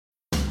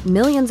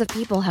Millions of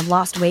people have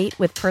lost weight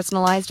with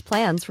personalized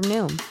plans from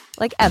Noom.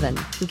 Like Evan,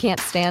 who can't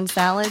stand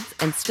salads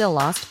and still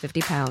lost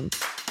 50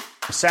 pounds.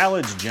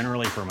 Salads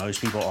generally for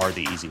most people are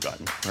the easy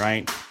button,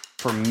 right?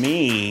 For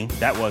me,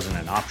 that wasn't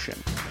an option.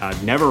 I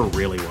never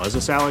really was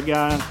a salad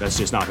guy. That's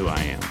just not who I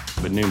am.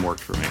 But Noom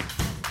worked for me.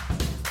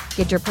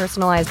 Get your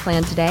personalized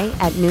plan today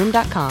at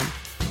Noom.com.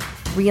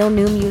 Real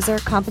Noom user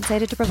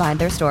compensated to provide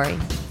their story.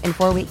 In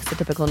 4 weeks, the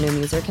typical Noom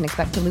user can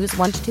expect to lose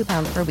 1 to 2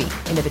 pounds per week.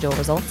 Individual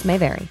results may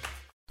vary.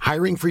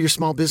 Hiring for your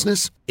small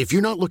business? If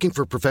you're not looking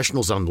for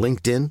professionals on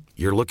LinkedIn,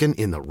 you're looking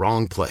in the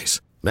wrong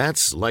place.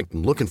 That's like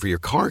looking for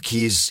your car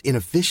keys in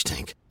a fish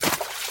tank.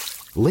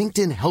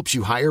 LinkedIn helps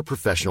you hire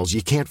professionals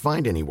you can't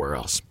find anywhere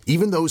else,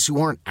 even those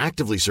who aren't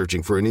actively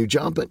searching for a new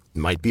job but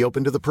might be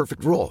open to the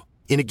perfect role.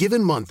 In a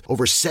given month,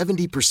 over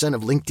 70%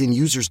 of LinkedIn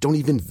users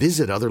don't even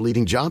visit other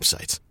leading job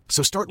sites.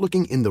 So start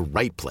looking in the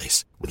right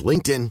place. With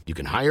LinkedIn, you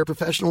can hire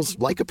professionals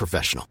like a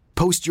professional.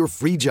 Post your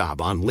free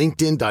job on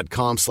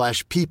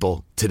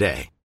linkedin.com/people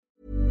today.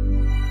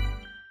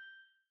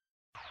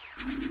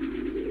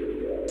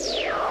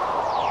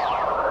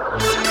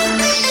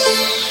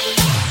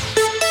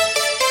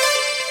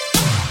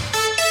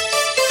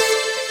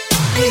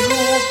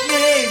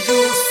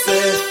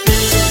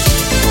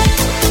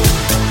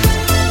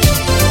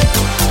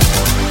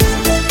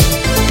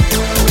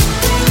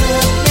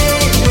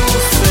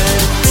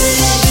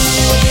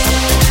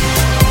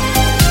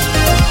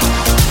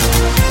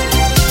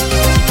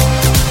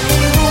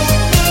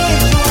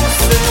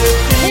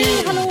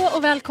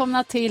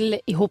 Välkomna till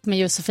Ihop med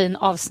Josefin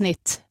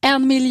avsnitt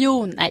 1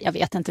 miljon. Nej, jag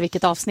vet inte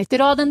vilket avsnitt i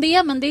raden det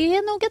är, men det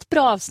är nog ett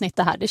bra avsnitt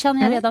det här. Det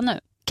känner jag redan nu.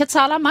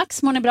 Katsala,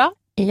 Max, mår ni bra?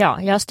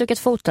 Ja, jag har stuckit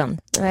foten.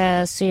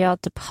 Så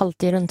jag typ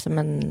haltar runt som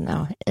en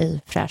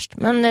fräscht.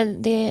 Men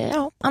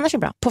annars är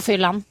det bra. På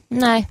fyllan?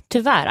 Nej,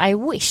 tyvärr. I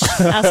wish.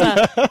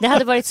 Alltså, det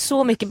hade varit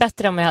så mycket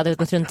bättre om jag hade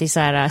gått runt i så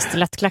här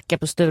stilettklackar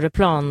på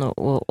Stureplan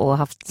och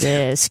haft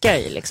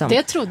sköj liksom.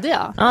 Det trodde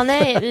jag. Ja,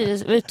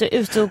 nej,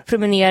 ute och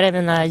promenera med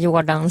mina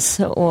Jordans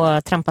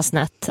och trampa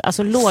snett.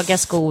 Alltså låga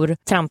skor,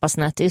 trampa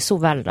snett. Det är så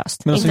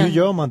värdelöst. Men alltså, hur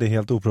gör man det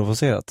helt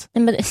oprovocerat?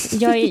 Nej, men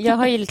jag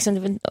har ju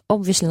liksom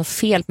obviously något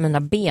fel på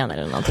mina ben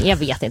eller någonting. Jag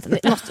vet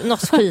inte.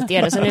 Något skit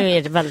är det, så nu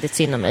är det väldigt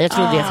synd om mig. Jag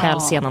trodde att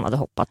hälsenan hade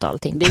hoppat och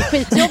allting. Det är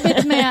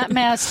skitjobbigt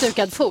med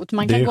stukad fot.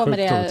 Man kan gå med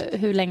det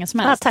hur länge som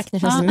helst. Tack, nu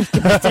känns det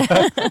mycket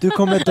bättre. Du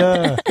kommer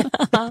dö.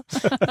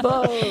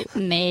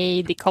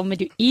 Nej, det kommer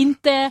du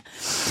inte.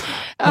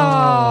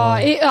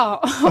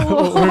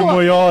 Hur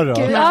mår jag då?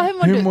 Gud,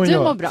 hur mår du? Du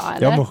mår bra,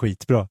 eller? Jag mår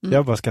skitbra.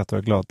 Jag bara skrattar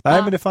och är glad.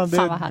 Nej, men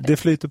det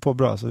flyter på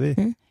bra. Så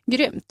vi...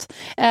 Grymt.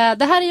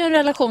 Det här är ju en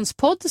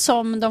relationspodd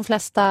som de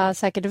flesta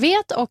säkert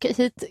vet, och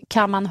hit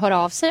kan man höra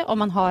av sig om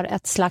man har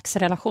ett slags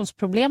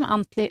relationsproblem.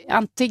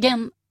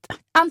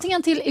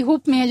 Antingen till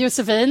ihop med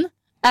Josefin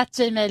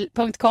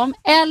 @gmail.com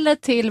eller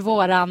till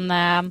våran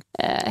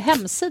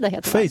hemsida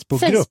heter det.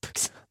 Facebookgrupp.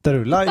 Där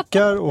du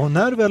likar, och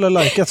när du väl har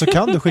likat så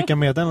kan du skicka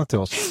meddelanden till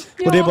oss.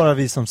 Ja. Och det är bara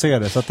vi som ser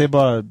det, så att det är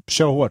bara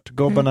show hårt,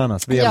 go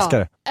bananas, vi älskar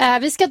det.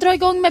 Vi ska dra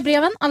igång med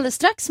breven alldeles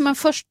strax, men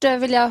först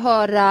vill jag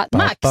höra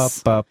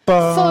Max.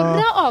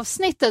 Förra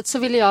avsnittet så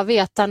ville jag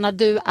veta när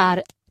du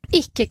är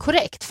icke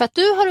korrekt, för att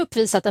du har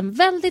uppvisat en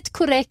väldigt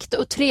korrekt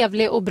och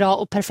trevlig och bra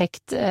och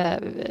perfekt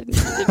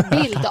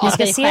bild av dig själv. Jag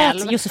ska se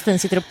att Josefin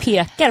sitter och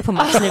pekar på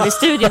Max nu i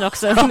studion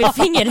också med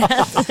fingret.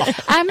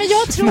 Nej, men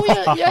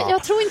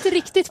jag tror inte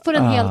riktigt på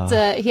den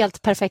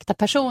helt perfekta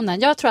personen.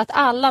 Jag tror att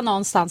alla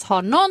någonstans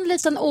har någon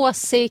liten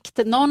åsikt,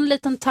 någon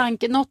liten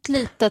tanke, något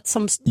litet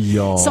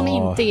som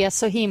inte är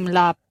så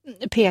himla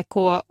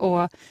PK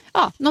och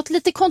något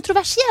lite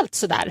kontroversiellt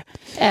sådär.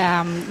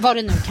 Vad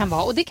det nu kan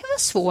vara. Och det kan vara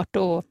svårt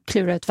att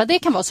klura ut vad det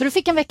kan vara. Så du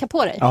fick en vecka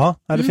på dig. Ja,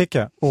 det fick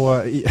jag. Och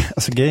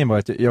alltså, grejen var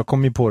att jag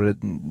kom ju på det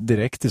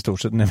direkt i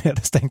stort sett när vi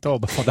hade stängt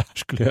av vad det här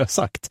skulle jag ha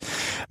sagt.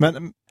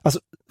 Men alltså,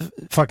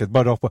 faktiskt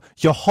bara rakt på.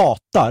 Jag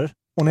hatar,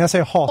 och när jag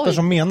säger hatar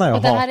så menar jag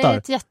hatar. Och det här är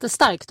ett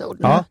jättestarkt ord.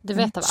 Ja, du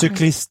vet det, va?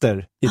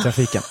 Cyklister i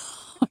trafiken.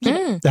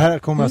 Det här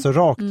kommer alltså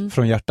rakt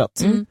från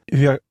hjärtat.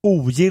 Hur jag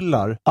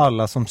ogillar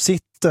alla som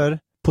sitter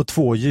på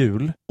 2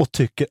 hjul och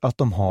tycker att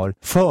de har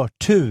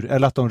förtur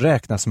eller att de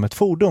räknas som ett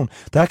fordon.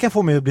 Det här kan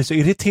få mig att bli så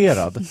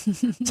irriterad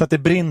så att det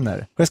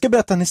brinner. Jag ska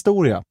berätta en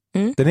historia.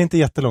 Den är inte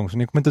jättelång så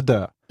ni kommer inte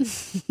dö.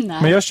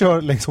 Men jag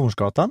kör längs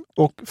Hornsgatan,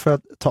 och för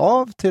att ta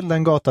av till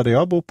den gata där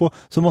jag bor på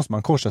så måste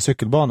man korsa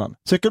cykelbanan.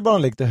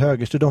 Cykelbanan ligger till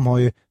höger, så de har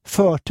ju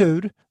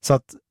förtur, så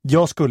att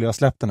jag skulle ha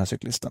släppt den här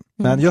cyklisten.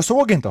 Men jag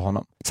såg inte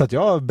honom, så att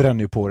jag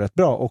bränner ju på rätt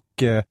bra,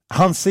 och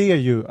han ser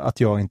ju att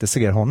jag inte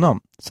ser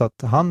honom. Så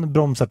att han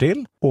bromsar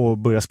till och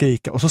börjar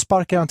skrika, och så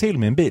sparkar han till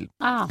min bil.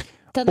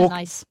 Den är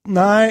nice.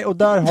 Nej, och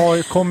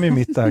där kommer ju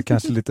mitt där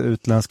kanske lite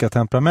utländska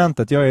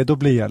temperamentet. Då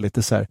blir jag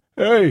lite så här,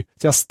 öj!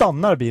 Så jag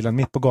stannar bilen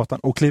mitt på gatan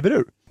och kliver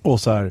ur.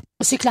 Och så här.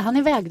 Och cyklar han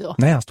iväg då?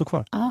 Nej, han står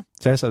kvar.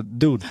 Så jag är så här,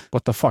 dude,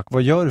 what the fuck,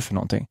 vad gör du för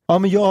någonting? Ja,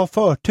 men jag har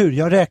förtur,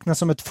 jag räknas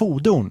som ett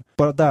fordon.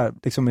 Bara där,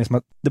 liksom är som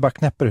att det bara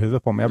knäpper i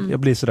huvudet på mig. Jag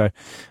blir så där,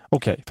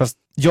 okej, fast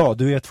ja,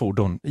 du är ett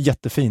fordon,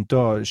 jättefint, du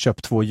har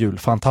köpt 2 hjul,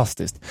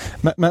 fantastiskt.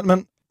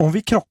 Men om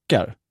vi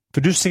krockar,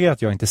 för du ser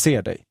att jag inte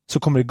ser dig, så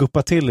kommer det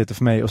guppa till lite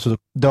för mig och så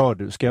dör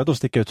du. Ska jag då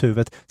sticka ut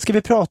huvudet? Ska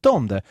vi prata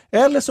om det?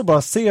 Eller så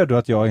bara ser du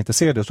att jag inte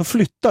ser det och så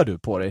flyttar du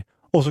på dig.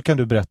 Och så kan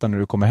du berätta när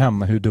du kommer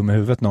hem hur dum i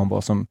huvudet någon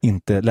var som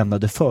inte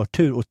lämnade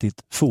förtur åt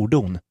ditt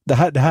fordon. Det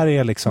här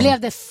är liksom... Blev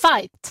det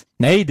fight?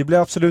 Nej, det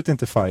blev absolut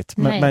inte fight.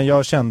 Men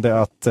jag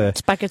kände att...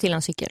 Sparkade till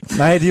en cykel.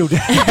 Nej, det gjorde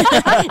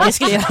jag. Det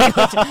skulle jag ha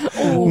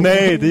gjort.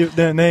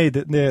 Nej,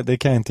 det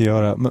kan jag inte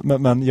göra.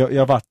 Men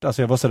jag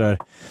var sådär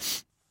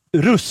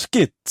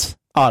ruskigt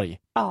arg.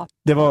 Ja.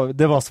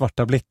 Det var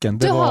svarta blicken.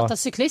 Du hatar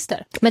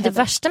cyklister. Men det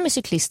värsta med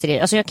cyklister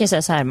är, alltså jag kan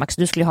säga så här, Max,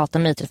 du skulle hata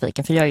mig i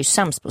trafiken för jag är ju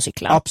sämst på att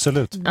cykla.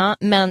 Absolut. Ja,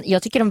 men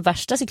jag tycker de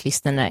värsta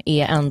cyklisterna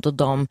är ändå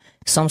de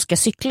som ska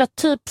cykla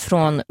typ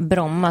från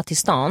Bromma till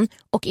stan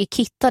och är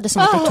kittade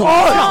som att det är Tour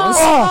de France.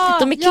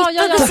 De är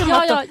kittade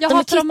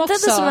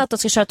som att de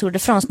ska köra Tour de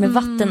France med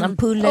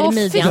vattenampuller i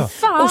midjan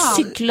och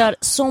cyklar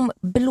som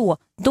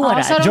blådårar.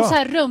 Ja, så har de så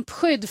här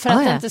rumpskydd för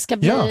att det inte ska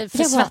bli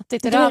för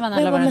svettigt i röven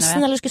eller vad det nu är.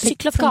 Snälla, du ska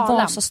cykla från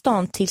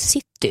Vasastan till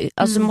city.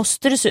 Alltså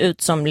måste det se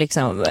ut som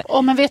liksom...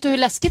 Men vet du hur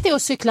läskigt det är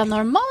att cykla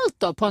normalt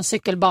då på en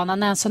cykelbana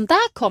när en sån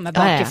där kommer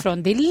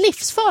bakifrån? Det är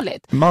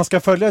livsfarligt. Man ska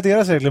följa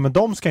deras regler, men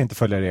de ska inte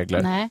följa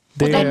regler. Nej.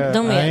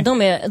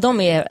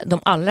 De är de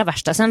allra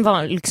värsta. Sen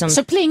var liksom...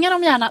 Så plingar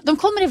de gärna. De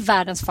kommer i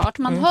världens fart.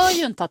 Man hör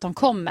ju inte att de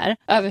kommer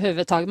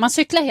överhuvudtaget. Man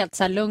cyklar helt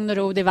så här lugn och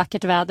ro, det är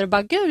vackert väder och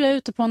bara, gud, jag är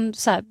ute på en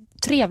så här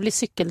trevlig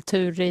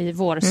cykeltur i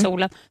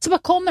vårsolen. Så bara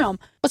kommer de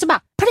och så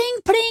bara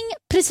pling, pling,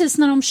 precis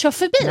när de kör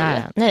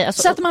förbi. Nej,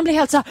 alltså, så att man blir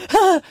helt så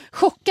här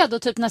chockad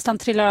och typ nästan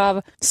trillar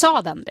av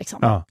sadeln. Liksom.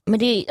 Ja. Men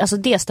det är alltså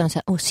det står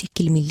så här,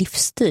 cykel är min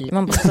livsstil.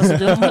 Man bara, alltså,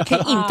 du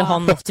kan ju inte ha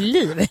något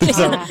liv.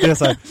 Liksom. Det är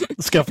så här,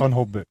 skaffa en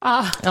hobby.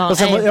 Och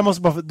sen, jag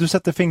måste bara, du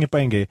sätter finger på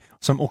en grej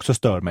som också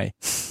stör mig.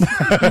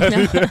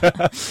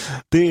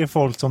 Det är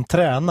folk som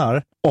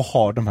tränar och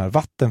har de här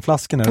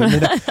vattenflaskorna.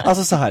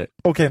 Alltså så här,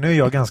 okej, nu är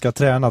jag ganska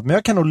tränad, men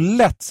jag kan nog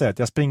lätt säga att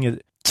jag springer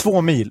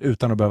 2 mil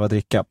utan att behöva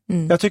dricka.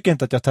 Jag tycker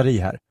inte att jag tar i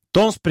här.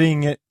 De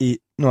springer i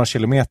några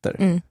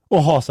kilometer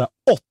och har så här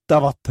 8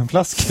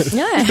 vattenflaskor.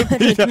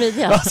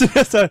 Alltså det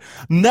är så här,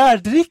 när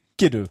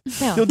dricker du?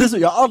 Ja. Det är så,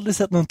 jag har aldrig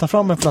sett någon ta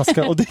fram en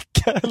flaska och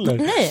dricka heller.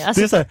 Nej,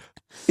 alltså... Det är så här,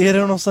 är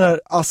det någon så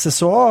här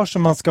accessoar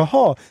som man ska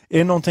ha? Är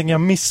det någonting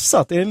jag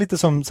missat? Är det lite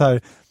som så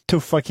här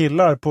tuffa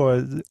killar på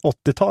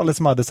 80-talet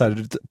som hade så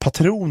här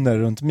patroner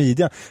runt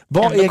midjan?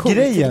 Vad är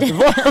grejen?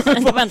 Vad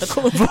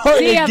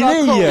är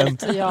grejen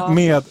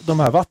med de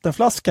här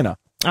vattenflaskorna?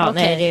 Ja,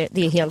 okay. Nej,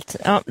 det är helt...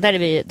 Ja, där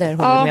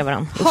håller vi med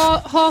varandra.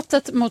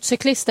 Hatet mot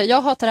cyklister.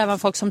 Jag hatar även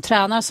folk som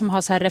tränar som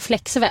har så här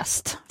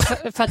reflexväst.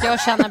 För att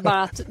jag känner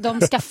bara att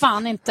de ska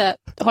fan inte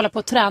hålla på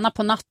att träna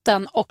på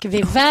natten och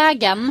vid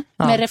vägen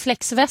med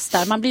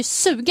reflexvästar. Man blir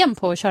sugen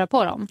på att köra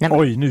på dem.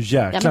 Oj, nu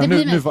jäklar.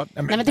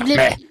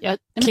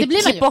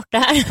 Klipp bort det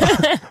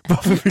här.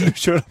 Varför vill du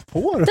köra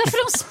på det?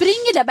 Därför de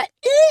springer där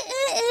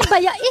bara,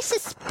 jag är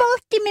så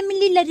sportig med min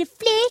lilla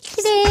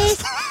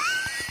reflexväst.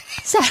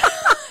 Så här,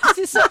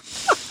 det är så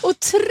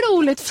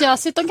otroligt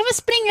fjösigt. De kan väl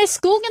springa i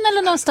skogen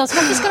eller någonstans.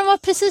 Varför ska de vara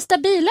precis där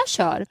bilar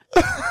kör?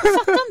 Jag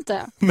fattar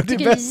inte. Men det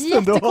är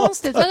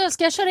jättekonstigt.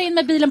 Ska jag köra in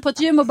med bilen på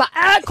ett gym och bara,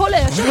 kolla,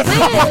 jag kör bil!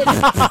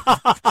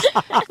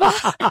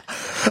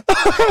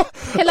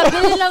 Hela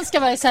bilen ska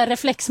vara i så här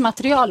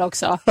reflexmaterial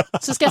också.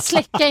 Så ska jag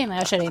släcka innan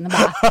jag kör in och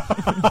bara,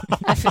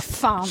 nej för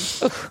fan.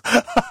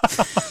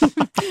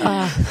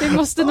 Vi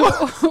måste nog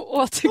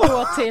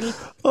återgå till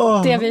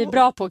det vi är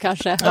bra på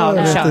kanske. Jag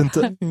vet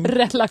inte.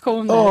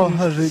 Relationer.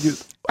 Herregud.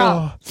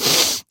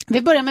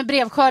 Vi börjar med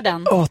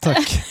brevskörden.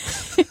 Tack.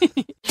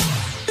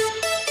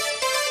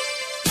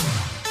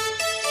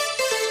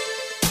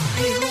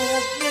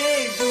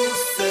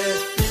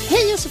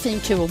 Hej Josefin,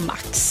 Q och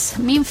Max.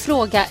 Min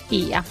fråga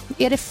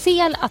är det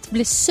fel att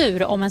bli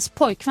sur om ens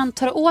pojkvän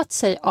tar åt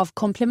sig av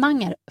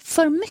komplimanger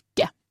för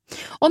mycket?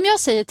 Om jag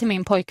säger till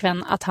min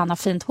pojkvän att han har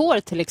fint hår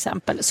till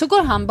exempel, så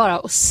går han bara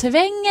och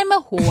svänger med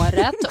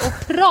håret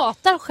och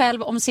pratar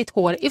själv om sitt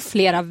hår i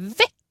flera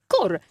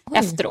veckor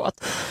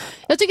efteråt.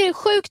 Jag tycker det är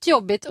sjukt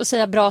jobbigt att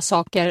säga bra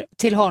saker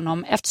till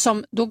honom,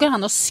 eftersom då går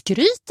han och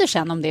skryter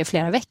sen om det i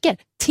flera veckor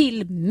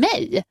till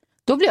mig.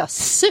 Då blir jag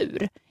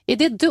sur. Är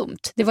det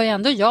dumt? Det var ju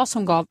ändå jag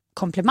som gav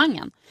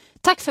komplimangen.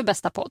 Tack för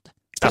bästa podd.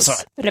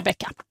 Puss,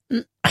 Rebecca.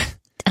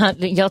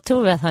 Jag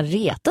tror att han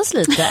retas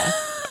lite.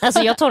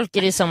 Alltså jag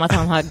tolkar det som att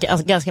han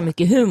har ganska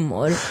mycket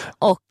humor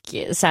och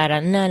så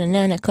här,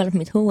 nej, kolla på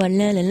mitt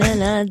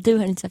hår, du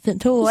har inte så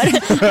fint hår.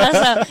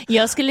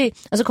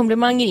 Alltså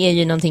komplimanger är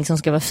ju någonting som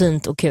ska vara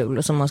fint och kul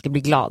och som man ska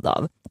bli glad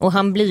av. Och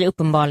han blir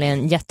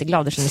uppenbarligen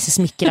jätteglad och känner sig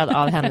smickrad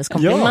av hennes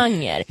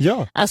komplimanger.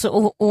 Ja. Alltså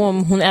och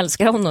om hon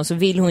älskar honom så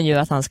vill hon ju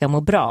att han ska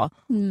må bra.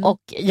 Och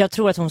jag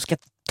tror att hon ska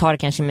ta det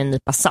kanske med en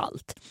nypa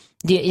salt.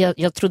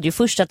 Jag trodde ju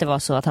först att det var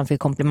så att han fick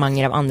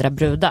komplimanger av andra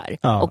brudar.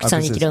 Och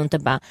sen gick runt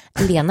och bara,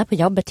 Lena på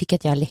jobbet tycker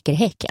att jag är läcker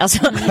häck.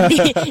 Alltså,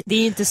 det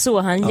är inte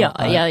så han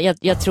gör.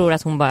 Jag tror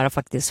att hon bara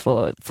faktiskt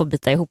får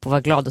bita ihop och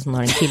vara glad att hon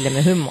har en kille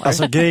med humor.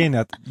 Alltså grejen är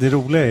att det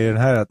roliga är det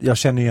här att jag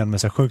känner igen mig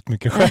så sjukt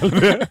mycket själv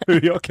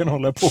hur jag kan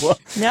hålla på.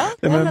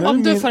 Men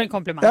om du får en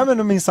komplimang. Ja, men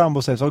om min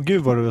sambo säger så,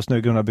 gud vad du var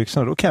snygg i de här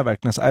byxorna, då kan jag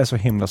verkligen säga, jag är så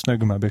himla snygg i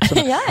de här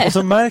byxorna. Och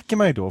så märker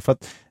man ju då, för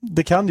att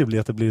det kan ju bli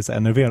att det blir så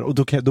enerverande,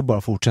 och då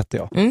bara fortsätter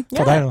jag.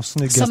 För det här är de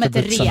snyggaste som ett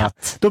byxorna.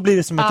 ret. Då blir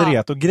det som ett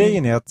ret, och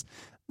grejen är att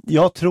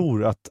jag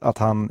tror att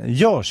han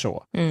gör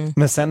så.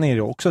 Men sen är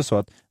det också så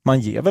att man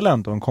ger väl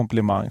ändå en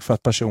komplimang för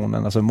att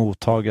personen, alltså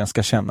mottagaren,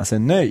 ska känna sig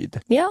nöjd.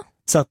 Ja.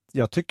 Så att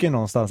jag tycker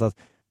någonstans att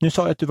nu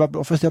sa jag att du var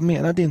bra, fast jag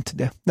menade inte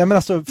det. Nej, men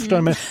alltså, förstår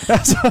du mig?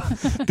 Alltså,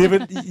 det är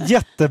väl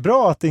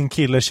jättebra att din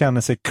kille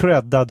känner sig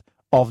creddad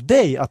av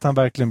dig, att han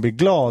verkligen blir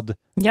glad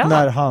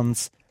när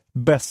hans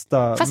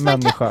bästa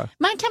människa.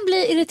 Man kan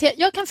bli irriterad.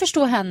 Jag kan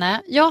förstå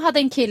henne. Jag hade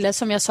en kille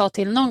som jag sa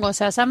till någon gång,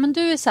 så här, men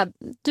du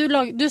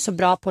är så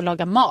bra på att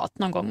laga mat.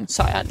 Någon gång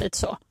sa jag lite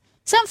så.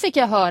 Sen fick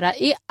jag höra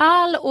i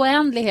all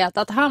oändlighet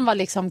att han var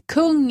liksom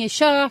kung i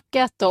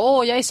köket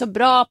och jag är så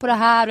bra på det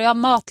här och jag har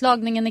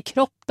matlagningen i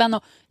kroppen,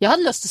 och jag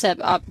hade lust att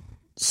säga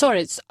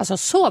sorry, alltså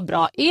så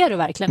bra är du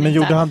verkligen men inte.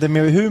 Men gjorde han det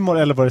med humor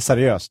eller var det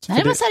seriöst?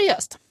 Nej, det var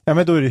seriöst. Ja,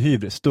 men då är det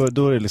hybris. Då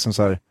är det liksom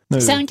så här...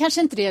 Sen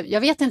kanske inte det,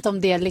 jag vet inte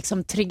om det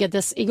liksom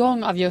triggades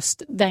igång av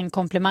just den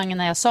komplimangen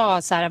när jag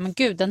sa så här, men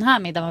gud, den här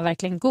middagen var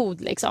verkligen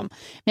god liksom.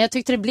 Men jag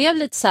tyckte det blev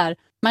lite så här,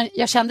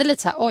 jag kände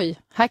lite så här, oj,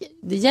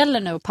 det gäller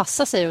nu att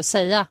passa sig och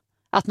säga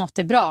att något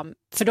är bra,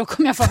 för då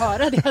kommer jag få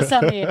höra det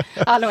sen i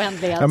all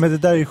oändlighet. Ja, men det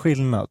där är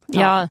skillnad.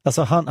 Ja.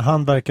 Alltså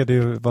han verkade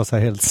ju vara så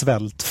här helt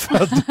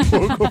svältfödd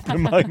på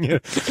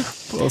komplimanger.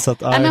 Så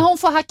att, nej, men hon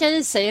får hacka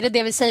i sig, är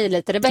det vi säger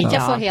lite?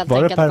 Rebecka får helt var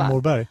enkelt det Per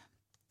Morberg?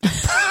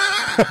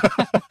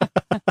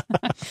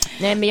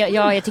 Nej, men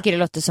jag tycker det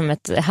låter som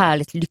ett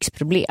härligt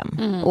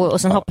lyxproblem.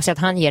 Och sen hoppas jag att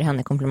han ger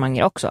henne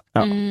komplimanger också.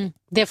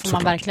 Det får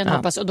man verkligen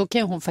hoppas. Och då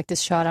kan hon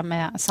faktiskt köra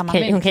med samma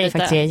mynt. Hon kan ju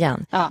faktiskt säga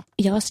igen.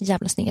 Jag har så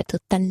jävla snygga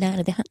tuttar,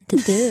 lärde han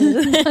inte du.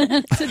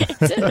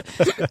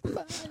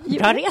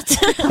 Bra ret.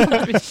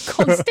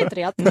 Konstigt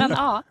ret, men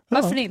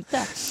varför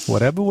inte?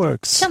 Whatever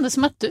works. Kändes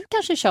som att du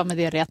kanske kör med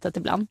det retet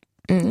ibland.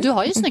 Du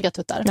har ju snygga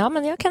tuttar. Ja,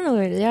 men jag kan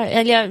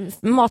nog...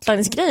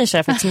 matlagningsgrejer kör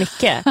jag faktiskt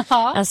mycket.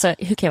 Alltså,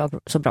 hur kan jag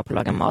vara så bra på att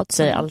laga mat?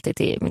 Säger alltid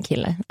till min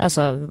kille.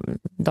 Alltså,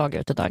 dag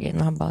ut och dag in.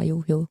 Och han bara,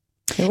 jo.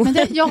 Men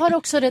jag har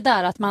också det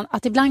där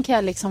att ibland kan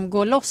jag liksom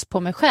gå loss på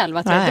mig själv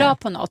att jag är bra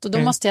på något, och då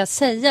måste jag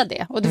säga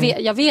det. Och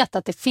jag vet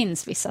att det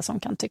finns vissa som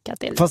kan tycka att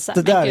det är lite. Fast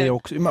det där är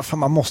också,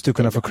 man måste ju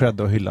kunna få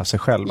cred och hylla sig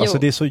själv. Alltså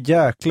det är så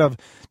jäkla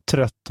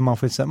trött, man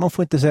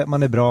får inte säga att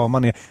man är bra.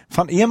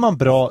 Är man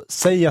bra,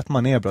 säg att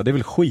man är bra. Det är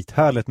väl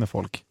skithärligt med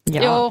folk.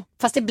 Ja. Jo,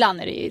 fast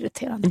ibland är det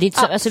irriterande. Det är,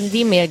 så, alltså,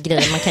 det är mer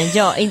grejer man kan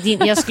göra.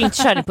 Jag skulle inte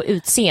köra det på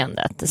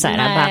utseendet. Så här,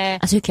 bara,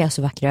 alltså, hur kan jag ha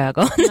så vackra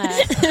ögon?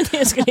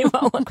 Det skulle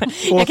vara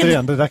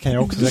återigen, det där kan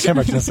jag också. Jag kan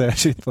verkligen säga,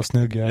 shit vad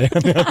snygg jag är.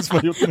 Jag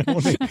har gjort en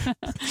ordning.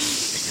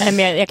 Nej,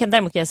 men jag kan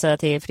däremot säga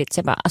till Fritz,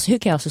 jag bara, alltså, hur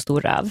kan jag ha så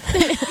stor röv?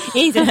 Är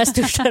inte den här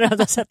största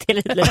röda så att det är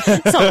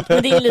lite sånt,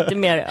 men det är lite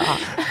mer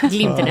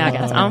glimten i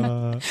ögat.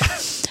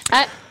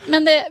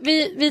 Men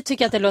vi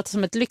tycker att det låter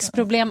som ett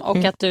lyxproblem,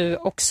 och att du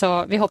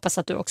också, vi hoppas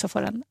att du också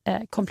får en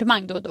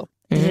komplimang då och då,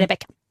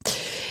 Rebecka.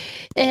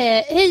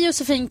 Hej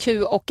Josefin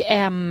Q och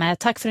M,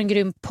 tack för en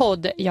grym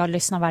podd. Jag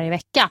lyssnar varje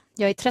vecka.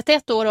 Jag är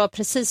 31 år och har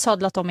precis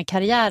sadlat om i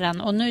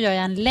karriären, och nu gör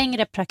jag en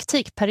längre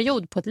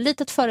praktikperiod på ett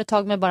litet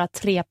företag med bara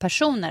 3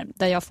 personer,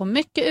 där jag får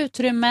mycket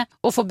utrymme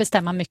och får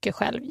bestämma mycket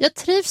själv. Jag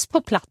trivs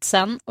på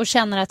platsen och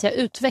känner att jag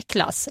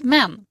utvecklas,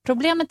 men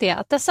problemet är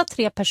att dessa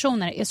 3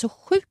 personer är så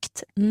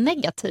sjukt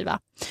negativa.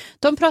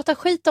 De pratar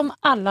skit om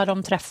alla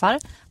de träffar,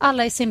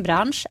 alla i sin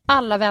bransch,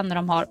 alla vänner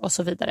de har och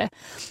så vidare.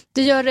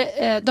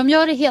 De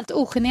gör det helt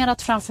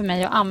ogenerat framför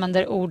mig och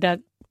använder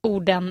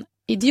orden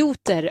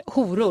idioter,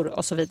 horor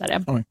och så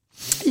vidare.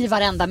 I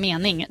varenda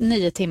mening,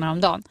 9 timmar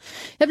om dagen.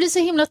 Jag blir så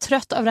himla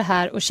trött av det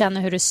här och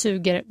känner hur det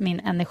suger min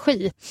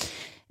energi.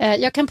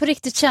 Jag kan på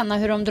riktigt känna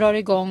hur de drar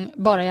igång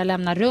bara jag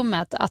lämnar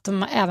rummet, att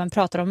de även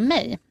pratar om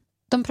mig.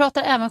 De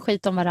pratar även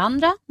skit om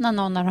varandra när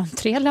någon av de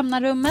 3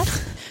 lämnar rummet.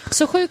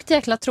 Så sjukt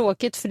jäkla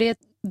tråkigt, för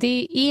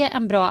det är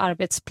en bra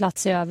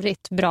arbetsplats i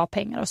övrigt, bra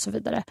pengar och så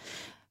vidare.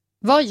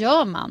 Vad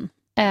gör man?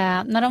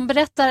 När de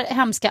berättar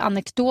hemska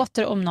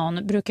anekdoter om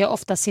någon brukar jag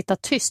ofta sitta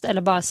tyst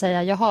eller bara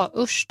säga, jaha,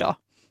 usch då.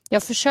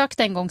 Jag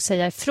försökte en gång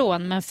säga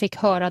ifrån, men fick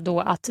höra då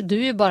att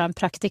du är bara en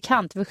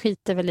praktikant, vi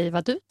skiter väl i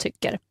vad du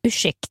tycker.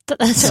 Ursäkta.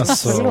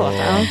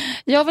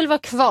 Jag vill vara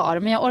kvar,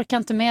 men jag orkar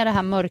inte med det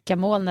här mörka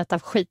molnet av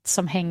skit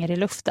som hänger i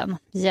luften.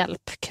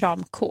 Hjälp,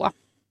 kram K.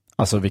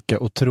 Alltså vilka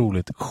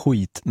otroligt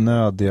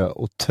skitnödiga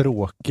och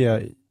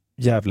tråkiga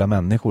jävla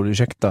människor,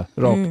 ursäkta,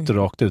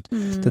 rakt ut.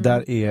 Det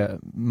där är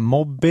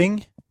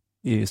mobbing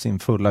i sin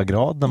fulla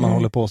grad när man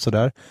håller på så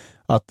där.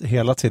 Att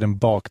hela tiden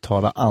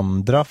baktala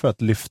andra för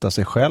att lyfta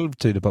sig själv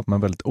tyder på att man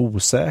är väldigt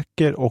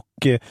osäker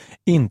och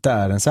inte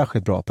är en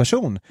särskilt bra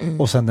person.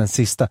 Och sen den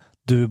sista,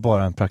 du är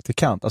bara en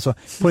praktikant. Alltså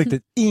på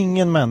riktigt,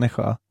 ingen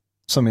människa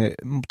som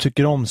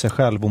tycker om sig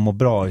själv och mår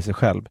bra i sig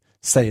själv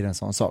säger en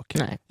sån sak.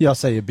 Nej. Jag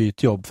säger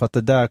byt jobb för att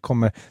det där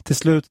kommer, till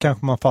slut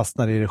kanske man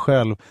fastnar i det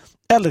själv.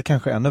 Eller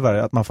kanske ännu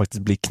värre att man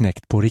faktiskt blir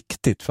knäckt på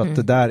riktigt. För att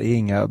det där är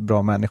inga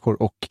bra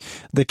människor. Och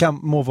det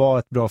må vara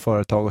ett bra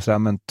företag och sådär,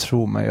 men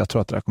tro mig, jag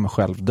tror att det där kommer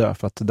själv dö.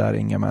 För att det där är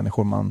inga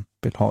människor man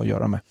vill ha att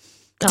göra med.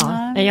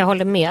 Ja, jag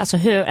håller med. Alltså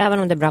även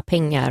om det är bra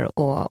pengar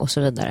och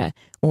så vidare.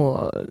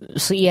 Och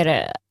så är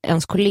det,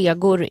 ens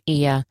kollegor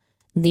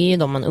det är ju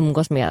de man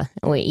umgås med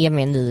och är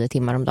med 9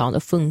 timmar om dagen.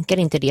 Och funkar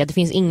inte det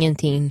finns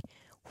ingenting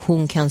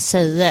hon kan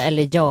säga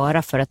eller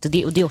göra för att och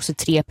det är också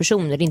 3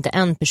 personer, det är inte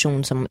en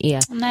person som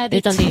är... Nej, det är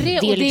utan 3 och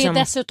det är liksom...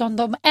 dessutom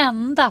de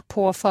enda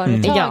på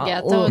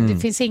företaget och det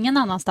finns ingen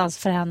annanstans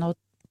för henne att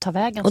ta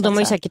vägen. Och de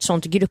har ju säkert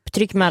sånt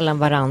grupptryck mellan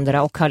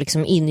varandra och har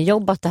liksom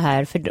injobbat det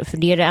här för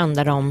det är det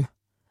enda de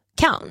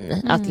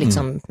kan. Att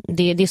liksom,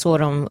 det är så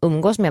de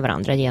umgås med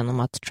varandra genom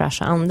att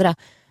trasha andra.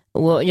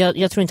 Och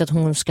jag tror inte att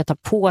hon ska ta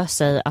på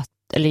sig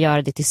eller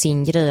göra det till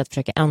sin grej att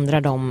försöka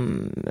ändra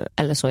dem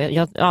eller så.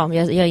 Jag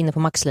är inne på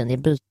maxlinje,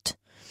 byt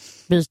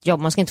jobb.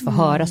 Man ska inte få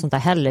höra sånt där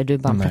heller. Du är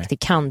bara en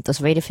praktikant.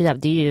 Alltså, vad är det för jävla?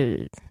 Det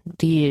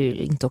är ju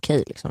inte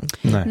okej liksom.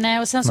 Nej,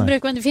 och sen så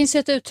brukar det finns ju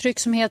ett uttryck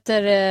som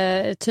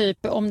heter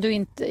typ om du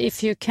inte,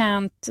 if you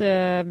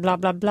can't bla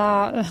bla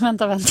bla.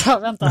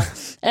 Vänta.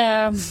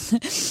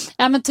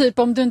 Ja, men typ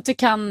om du inte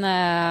kan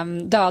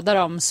döda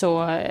dem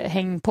så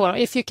häng på dem.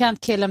 If you can't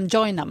kill them,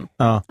 join them.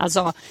 Ja.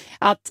 Alltså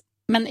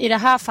men i det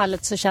här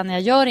fallet så känner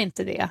jag gör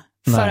inte det.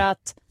 För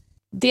att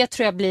det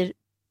tror jag blir,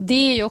 det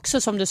är ju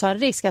också som du sa en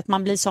risk att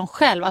man blir som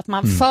själv. Att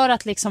man för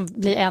att liksom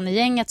bli en i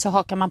gänget så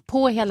hakar man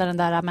på hela den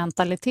där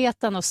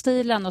mentaliteten och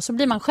stilen och så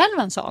blir man själv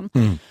en sån.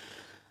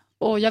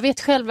 Och jag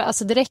vet själv,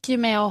 alltså det räcker ju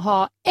med att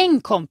ha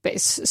en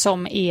kompis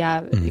som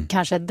är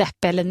kanske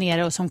depp eller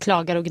nere och som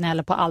klagar och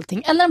gnäller på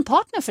allting. Eller en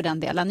partner för den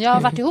delen. Jag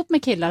har varit ihop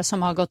med killar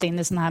som har gått in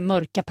i såna här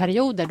mörka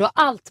perioder då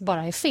allt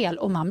bara är fel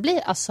och man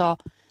blir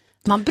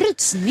man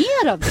bryts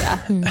ner av det.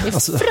 Det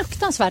är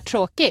fruktansvärt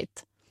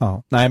tråkigt.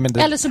 Ja. Nej, men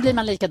eller så blir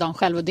man likadan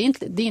själv och det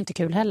är inte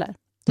kul heller.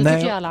 Då tycker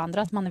ju alla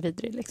andra att man är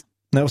vidrig liksom.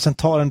 Nej, och sen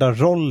tar den där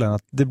rollen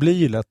att det blir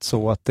ju lätt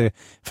så att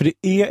för det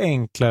är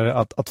enklare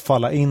att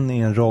falla in i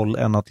en roll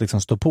än att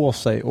liksom stå på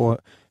sig och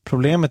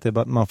problemet är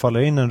att man faller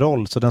in i en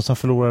roll så den som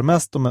förlorar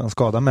mest och man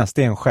skadar mest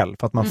är en själv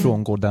för att man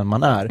frångår den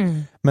man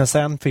är. Men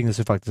sen finns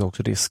ju faktiskt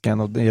också risken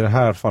och i det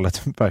här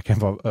fallet verkar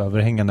vara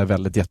överhängande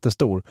väldigt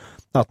jättestor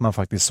att man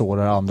faktiskt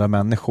sårar andra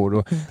människor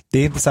och det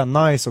är inte så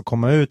nice att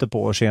komma ut ett par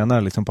år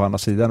senare liksom på andra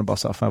sidan och bara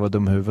så fan jag var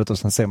dum i huvudet och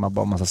sen ser man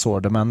bara en massa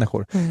sårade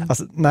människor.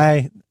 Alltså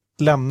nej,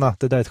 lämna,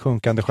 det där är ett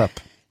sjunkande skepp.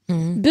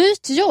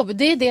 Byt jobb,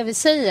 det är det vi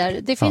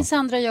säger. Det finns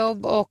andra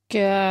jobb och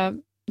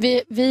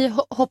vi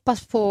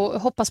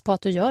hoppas på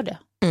att du gör det.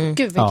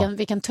 Gud,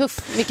 vilken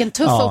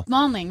tuff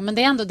uppmaning. Men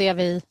det är ändå det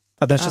vi...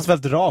 Ja, den känns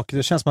väldigt rak.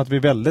 Det känns som att vi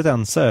är väldigt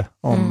ense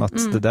om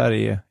att det där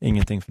är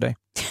ingenting för dig.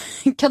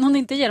 Kan hon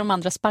inte ge de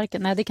andra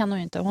sparken? Nej, det kan hon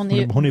inte. Hon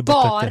är ju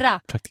bara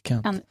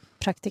praktikant. En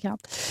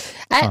praktikant.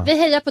 Nej, vi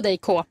hejar på dig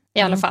K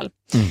i alla fall.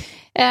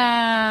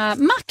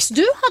 Max,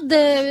 du hade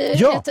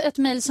ett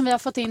mejl som vi har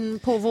fått in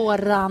på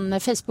våran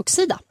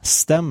Facebook-sida.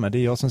 Stämmer, det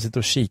är jag som sitter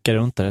och kikar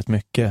runt där rätt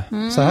mycket.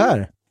 Så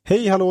här,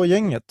 hej hallå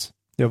gänget.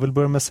 Jag vill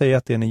börja med att säga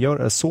att det ni gör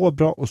är så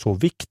bra och så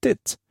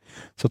viktigt.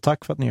 Så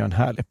tack för att ni gör en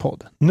härlig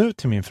podd. Nu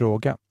till min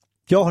fråga.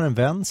 Jag har en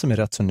vän som är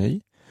rätt så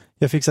ny.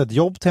 Jag fick ett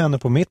jobb till henne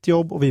på mitt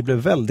jobb och vi blev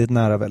väldigt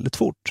nära väldigt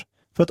fort.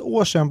 För ett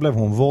år sedan blev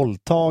hon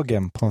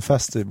våldtagen på en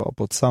fest vi var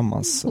på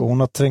tillsammans. Och hon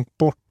har trängt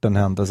bort den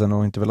händelsen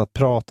och inte velat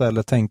prata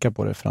eller tänka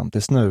på det fram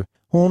tills nu.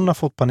 Hon har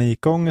fått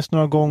panikångest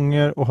några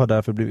gånger och har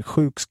därför blivit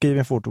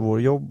sjukskriven för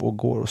vår jobb och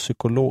går hos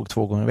psykolog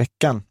 2 gånger i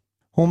veckan.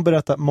 Hon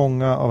berättar att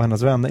många av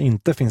hennes vänner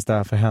inte finns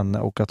där för henne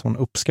och att hon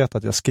uppskattar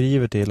att jag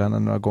skriver till henne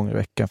några gånger i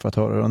veckan för att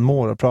höra hur hon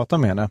mår och prata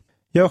med henne.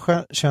 Jag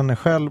känner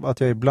själv att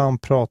jag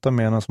ibland pratar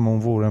med henne som om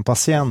hon vore en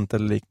patient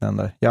eller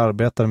liknande. Jag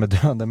arbetar med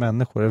döda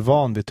människor och är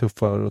van vid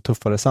tuffare och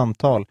tuffare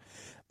samtal.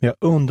 Men jag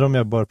undrar om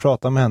jag bör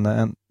prata med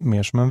henne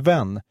mer som en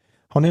vän.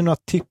 Har ni några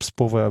tips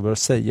på vad jag bör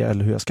säga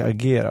eller hur jag ska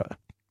agera?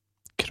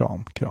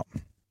 Kram.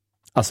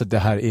 Alltså det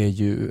här är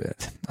ju...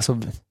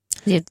 Alltså,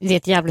 det är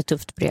ett jävligt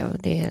tufft brev.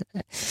 Det är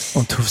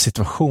en tuff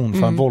situation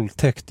för en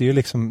våldtäkt. Det är ju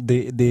liksom...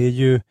 Det är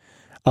ju...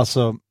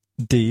 Alltså,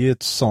 det är ju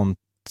ett sånt...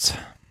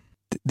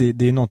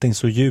 Det är någonting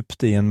så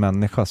djupt i en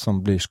människa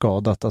som blir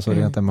skadat, alltså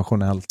rent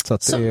emotionellt. Så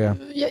att så, det är...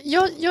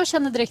 jag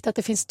känner direkt att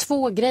det finns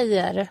 2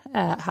 grejer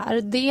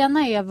här. Det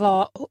ena är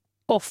vad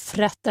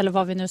offret, eller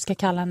vad vi nu ska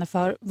kalla henne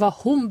för, vad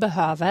hon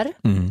behöver.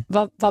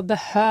 Vad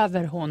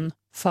behöver hon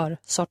för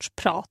sorts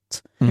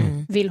prat?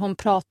 Vill hon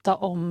prata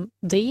om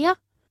det?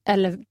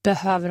 Eller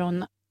behöver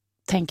hon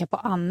tänka på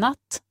annat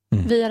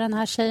via den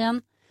här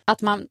tjejen?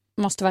 Att man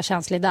måste vara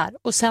känslig där.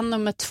 Och sen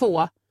nummer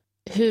 2,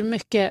 hur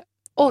mycket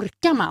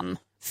orkar man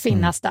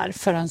finnas där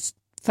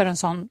för en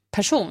sån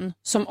person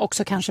som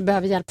också kanske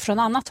behöver hjälp från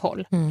annat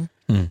håll.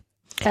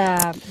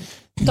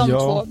 de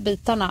två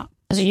bitarna.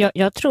 Alltså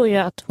jag tror ju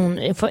att hon,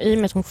 i och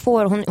med att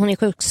hon är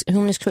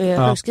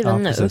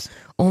sjukskriven nu,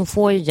 och hon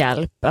får ju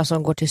hjälp, alltså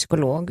hon går till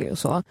psykolog och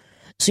så.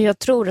 Så jag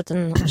tror att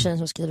den tjejen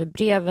som skriver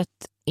brevet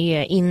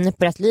är inne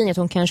på rätt linje, att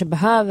hon kanske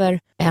behöver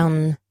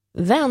en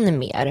vän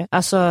mer.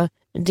 Alltså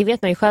det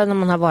vet man ju själv när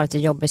man har varit i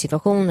jobbiga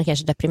situationer,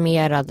 kanske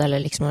deprimerad eller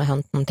liksom har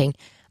hänt någonting,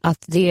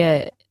 att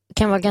det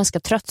kan vara ganska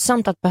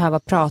tröttsamt att behöva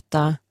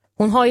prata.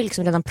 Hon har ju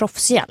liksom redan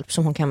proffshjälp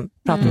som hon kan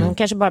prata med. Hon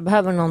kanske bara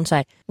behöver någon så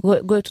här,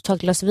 gå ut och ta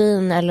ett glas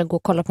vin eller gå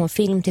och kolla på en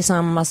film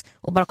tillsammans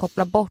och bara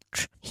koppla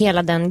bort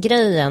hela den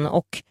grejen,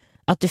 och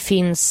att det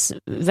finns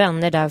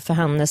vänner där för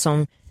henne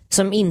som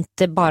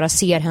inte bara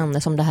ser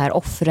henne som det här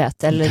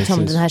offret eller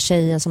som den här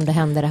tjejen som det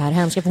händer det här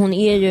hemska. För hon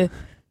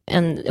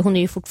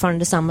är ju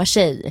fortfarande samma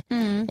tjej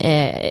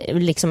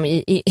liksom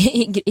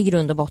i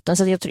grund och botten.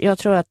 Så jag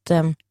tror att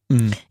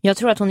jag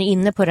tror att hon är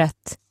inne på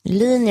rätt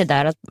linje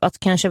där, att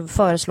kanske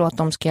föreslå att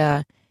de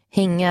ska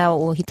hänga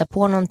och hitta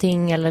på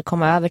någonting eller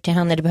komma över till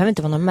henne. Det behöver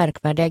inte vara några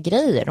märkvärdiga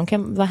grejer. De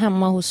kan vara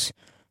hemma hos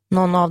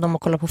någon av dem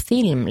och kolla på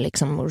film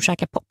liksom, och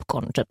käka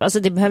popcorn typ. Alltså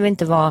det behöver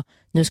inte vara,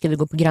 nu ska vi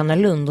gå på Gröna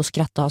Lund och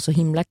skratta och ha så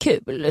himla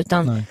kul,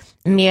 utan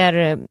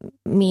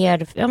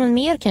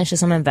mer kanske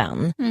som en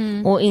vän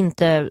och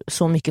inte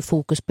så mycket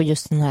fokus på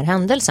just den här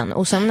händelsen.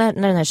 Och sen när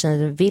den här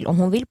tjejen vill, om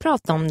hon vill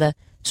prata om det,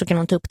 så kan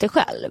hon ta upp det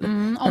själv.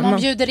 Om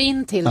man bjuder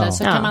in till det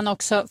så kan man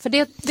också, för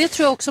det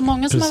tror jag också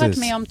många som har varit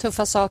med om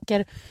tuffa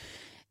saker.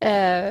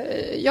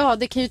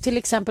 Det kan ju till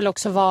exempel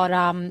också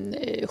vara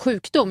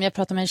sjukdom. Jag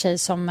pratade med en tjej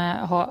som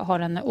har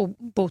en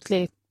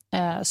obotlig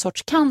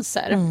sorts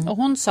cancer. Och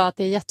hon sa att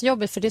det är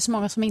jättejobbigt för det är så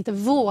många som inte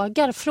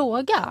vågar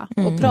fråga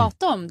och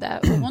prata om det.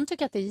 Och hon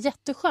tycker att det är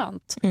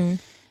jätteskönt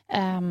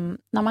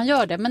när man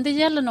gör det. Men det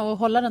gäller nog att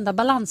hålla den där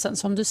balansen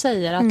som du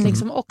säger. Att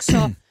liksom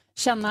också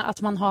känna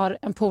att man har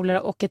en polare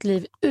och ett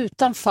liv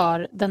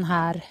utanför den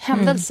här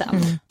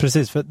händelsen.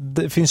 Precis, för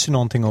det finns ju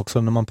någonting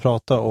också när man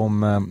pratar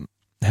om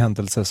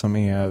händelser som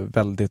är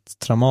väldigt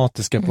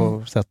traumatiska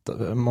på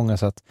många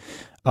sätt,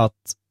 att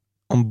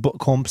om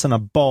kompisarna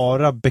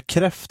bara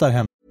bekräftar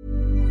henne.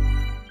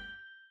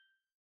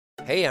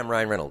 Hey, I'm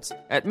Ryan Reynolds.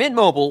 At Mint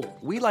Mobile,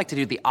 we like to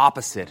do the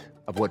opposite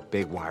of what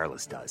Big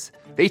Wireless does.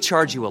 They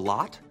charge you a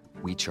lot,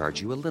 we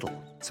charge you a little.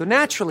 So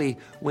naturally,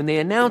 when they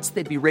announced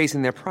they'd be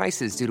raising their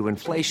prices due to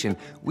inflation,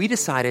 we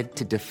decided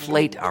to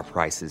deflate our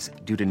prices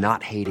due to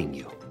not hating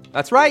you.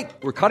 That's right.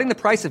 We're cutting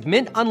the price of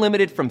Mint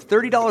Unlimited from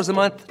 $30 a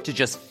month to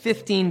just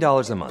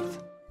 $15 a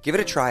month. Give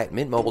it a try at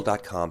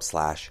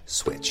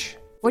mintmobile.com/switch.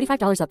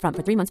 $45 up front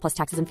for 3 months plus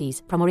taxes and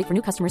fees. Promo rate for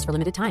new customers for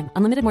limited time.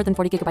 Unlimited more than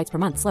 40 gigabytes per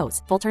month.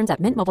 Slows full terms at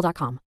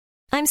mintmobile.com.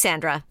 I'm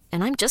Sandra,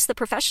 and I'm just the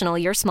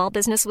professional your small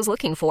business was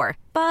looking for.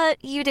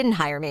 But you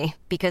didn't hire me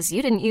because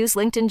you didn't use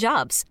LinkedIn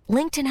Jobs.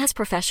 LinkedIn has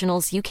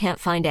professionals you can't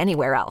find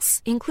anywhere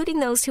else,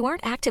 including those who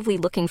aren't actively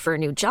looking for a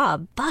new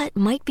job, but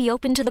might be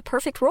open to the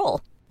perfect role,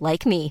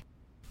 like me.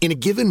 In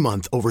a given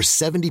month, over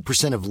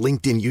 70% of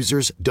LinkedIn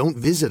users don't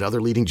visit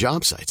other leading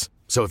job sites.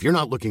 So if you're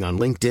not looking on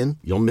LinkedIn,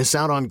 you'll miss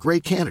out on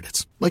great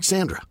candidates like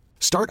Sandra.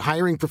 Start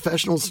hiring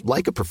professionals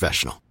like a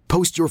professional.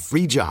 Post your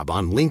free job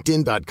on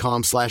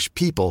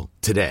linkedin.com/people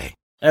today.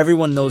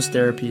 Everyone knows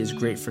therapy is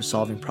great for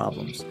solving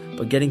problems,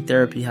 but getting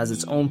therapy has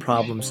its own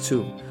problems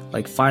too,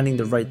 like finding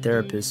the right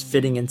therapist,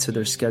 fitting into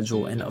their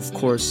schedule, and of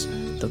course,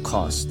 the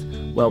cost.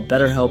 Well,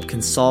 BetterHelp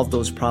can solve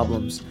those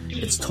problems.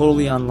 It's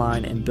totally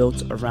online and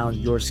built around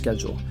your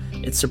schedule.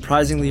 It's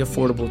surprisingly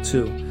affordable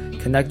too.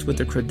 Connect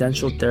with a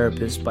credentialed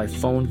therapist by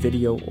phone,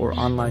 video,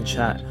 or online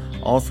chat,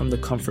 all from the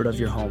comfort of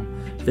your home.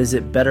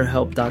 Visit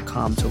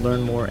BetterHelp.com to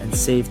learn more and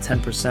save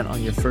 10%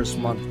 on your first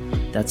month.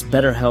 That's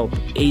BetterHelp,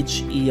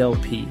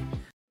 H-E-L-P.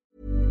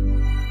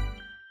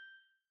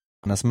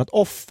 Som ett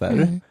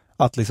offer,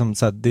 att liksom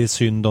så här, det är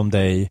synd om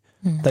dig,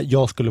 där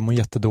jag skulle må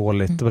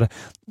jättedåligt.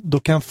 Då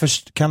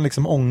kan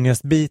liksom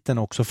ångestbiten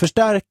också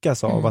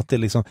förstärkas av att det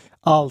liksom,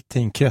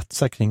 allting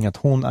kretsar kring att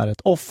hon är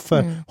ett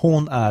offer,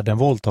 hon är den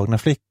våldtagna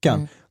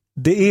flickan.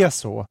 Det är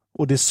så,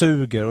 och det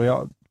suger, och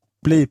jag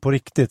blir på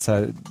riktigt så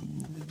här,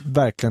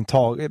 verkligen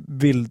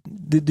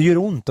det gör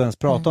ont att ens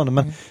prata om det,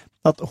 men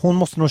att hon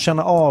måste nog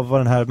känna av vad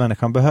den här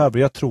människan behöver.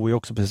 Jag tror ju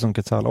också, precis som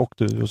Katsala och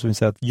du, och så vill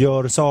säga, att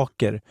gör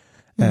saker.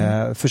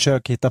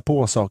 Försök hitta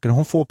på saker.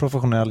 Hon får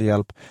professionell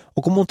hjälp.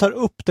 Och om hon tar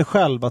upp det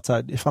själv, att så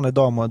här, fan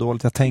idag mår jag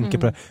dåligt, jag tänker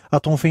på det.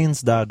 Att hon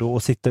finns där då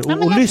och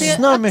sitter och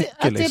lyssnar mycket.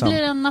 Att det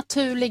blir en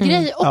naturlig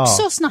grej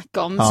också att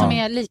snacka om, som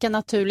är lika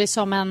naturlig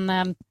som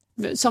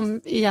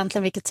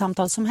egentligen vilket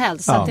samtal som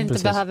helst. Så att det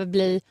inte behöver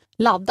bli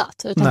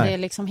laddat, utan det är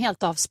liksom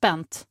helt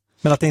avspänt.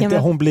 Men att det inte,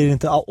 hon blir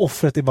inte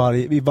offret i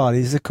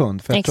varje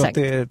sekund. För jag tror att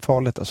det är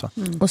farligt alltså.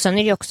 Och sen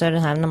är det också det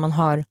här när man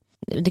har,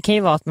 det kan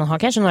ju vara att man har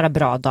kanske några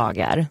bra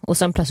dagar och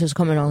sen plötsligt så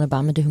kommer någon och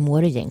bara, men du, hur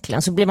mår du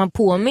egentligen? Så blir man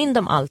påmind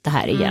om allt det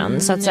här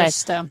igen.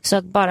 Så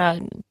att bara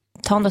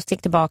ta några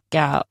steg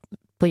tillbaka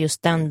på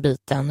just den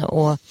biten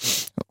och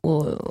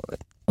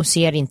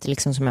ser inte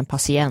liksom som en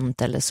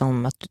patient eller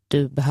som att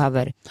du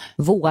behöver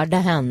vårda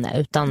henne,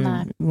 utan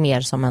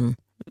mer som en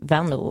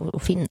vän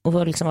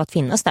och liksom att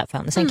finnas där för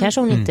henne. Sen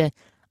kanske hon inte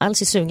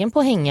alls är sugen på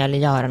att hänga eller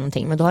göra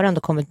någonting, men då har du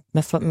ändå kommit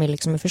med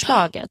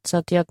förslaget. Så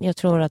att jag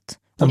tror att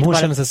hon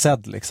känner sig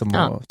sedd liksom.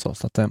 Ja. Och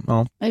så att det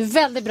är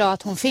väldigt bra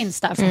att hon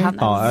finns där för henne.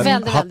 Ja,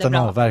 väldigt hatten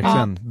bra. av,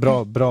 verkligen.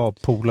 Bra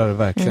polare,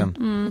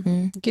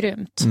 verkligen.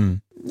 Grymt.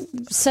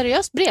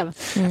 Seriöst brev.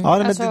 Ja,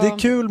 men det är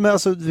kul, men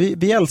alltså,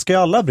 vi älskar ju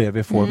alla brev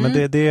vi får,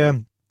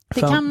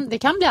 men det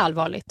kan bli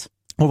allvarligt.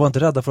 Och var inte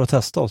rädda för att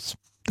testa oss.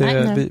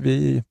 Nej.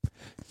 Vi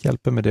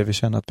hjälper med det vi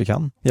känner att vi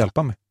kan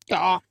hjälpa med.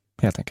 Ja.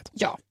 Helt enkelt.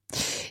 Ja.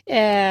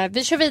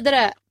 Vi kör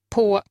vidare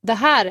på det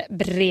här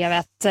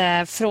brevet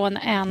från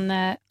en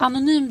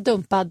anonym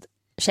dumpad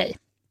tjej.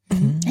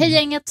 Hej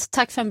gänget,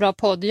 tack för en bra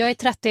podd. Jag är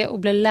 30 och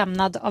blev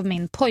lämnad av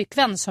min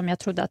pojkvän som jag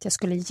trodde att jag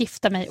skulle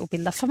gifta mig och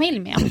bilda familj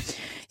med.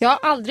 Jag har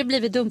aldrig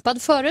blivit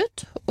dumpad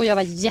förut och jag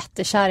var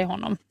jättekär i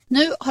honom.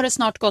 Nu har det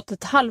snart gått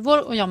ett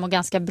halvår och jag mår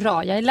ganska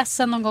bra. Jag är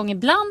ledsen någon gång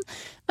ibland,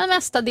 men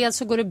mestadels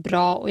så går det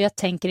bra och jag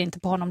tänker inte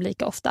på honom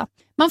lika ofta.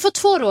 Man får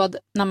 2 råd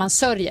när man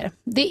sörjer.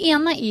 Det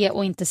ena är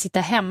att inte sitta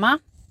hemma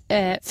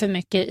för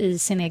mycket i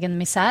sin egen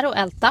misär och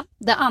älta.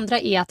 Det andra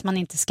är att man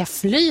inte ska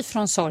fly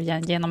från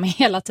sorgen genom att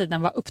hela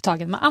tiden vara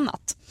upptagen med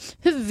annat.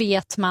 Hur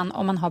vet man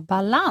om man har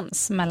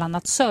balans mellan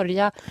att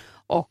sörja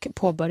och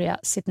påbörja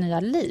sitt nya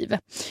liv?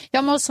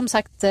 Jag mår som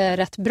sagt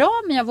rätt bra,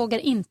 men jag vågar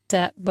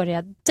inte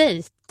börja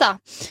dejta.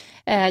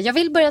 Jag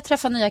vill börja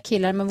träffa nya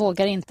killar men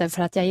vågar inte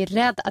för att jag är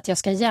rädd att jag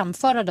ska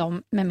jämföra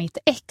dem med mitt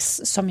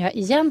ex som jag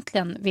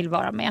egentligen vill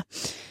vara med.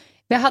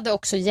 Vi hade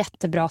också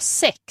jättebra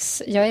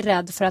sex. Jag är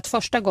rädd för att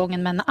första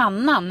gången med en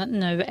annan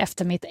nu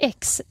efter mitt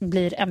ex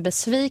blir en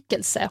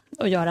besvikelse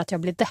och gör att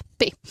jag blir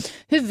deppig.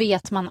 Hur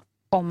vet man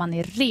om man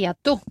är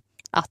redo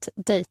att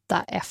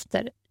dejta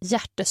efter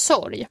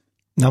hjärtesorg?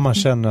 När man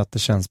känner att det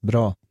känns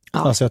bra. Ja.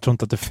 Alltså jag tror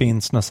inte att det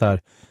finns någon så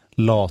här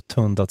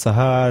lathund att så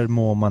här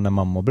mår man när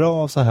man mår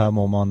bra, så här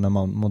mår man när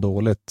man mår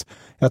dåligt.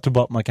 Jag tror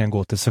bara att man kan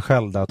gå till sig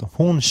själv där. Att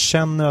hon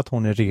känner att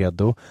hon är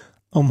redo.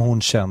 Om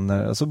hon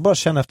känner, alltså bara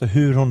känna efter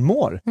hur hon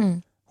mår.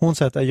 Hon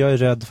säger att jag är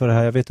rädd för det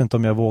här, jag vet inte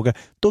om jag vågar.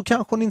 Då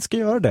kanske hon inte ska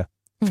göra det.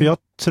 För jag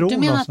tror du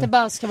menar att det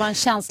bara ska vara en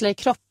känsla i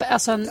kroppen?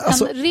 Alltså en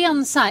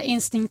ren så här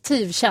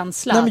instinktiv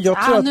känsla? Nej, men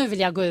jag tror att nu vill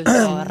jag gå ut och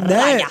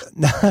ragga.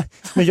 Nej,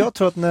 men jag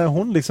tror att när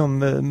hon liksom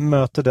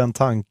möter den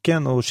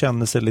tanken och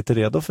känner sig lite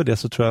redo för det,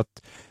 så tror jag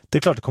att det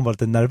är klart det kommer vara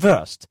lite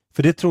nervöst.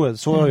 För det tror jag,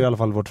 så har det i alla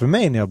fall varit för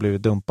mig när jag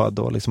blivit dumpad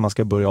och liksom man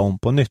ska börja om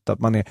på nytt. Att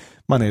man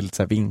är lite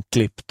så här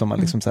vinklippt och man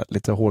liksom så här,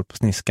 lite hår på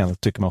sniskan,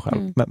 tycker man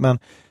själv.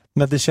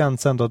 Men det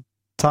känns ändå att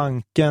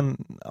tanken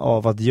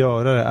av att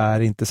göra det är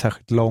inte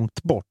särskilt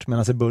långt bort. Men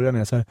alltså i början är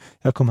det så här,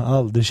 jag kommer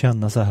aldrig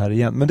känna så här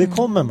igen. Men det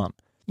kommer man.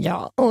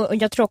 Ja, och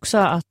jag tror också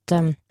att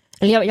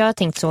jag har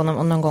tänkt så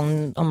någon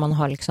gång om man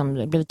har liksom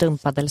blivit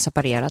dumpad eller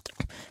separerat.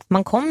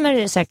 Man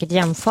kommer säkert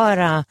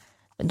jämföra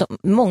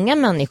många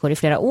människor i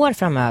flera år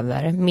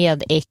framöver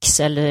med ex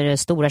eller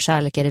stora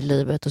kärlekar i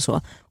livet och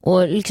så.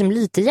 Och liksom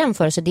lite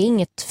jämförelse, det är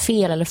inget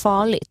fel eller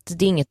farligt.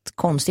 Det är inget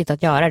konstigt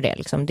att göra det.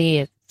 Liksom. Det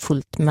är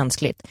fullt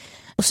mänskligt.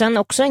 Och sen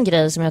också en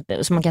grej som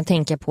man kan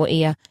tänka på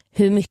är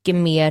hur mycket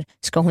mer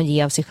ska hon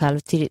ge av sig själv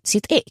till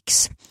sitt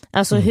ex?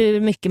 Alltså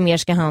hur mycket mer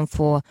ska han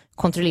få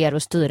kontrollera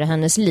och styra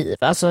hennes liv?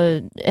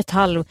 Alltså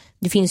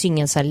det finns ju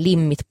ingen så här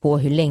limit på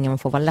hur länge man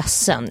får vara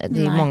ledsen.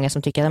 Det är många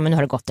som tycker att nu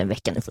har det gått en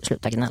vecka, nu får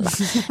sluta gnälla.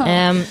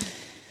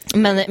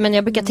 Men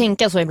jag brukar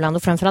tänka så ibland,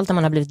 och framförallt när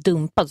man har blivit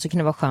dumpad så kan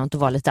det vara skönt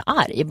att vara lite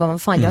arg.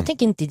 Jag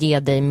tänker inte ge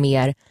dig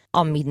mer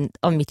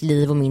av mitt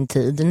liv och min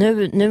tid.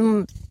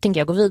 Nu tänker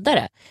jag gå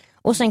vidare.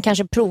 Och sen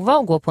kanske prova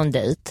att gå på en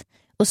dejt.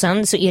 Och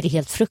sen så är det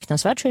helt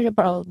fruktansvärt, så är det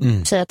bara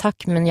att säga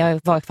tack, men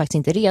jag var faktiskt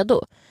inte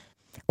redo.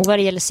 Och vad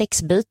det gäller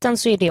sexbiten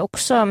så är det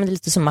också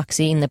lite som Max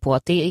är inne på,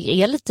 att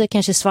det är lite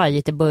kanske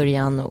svajigt i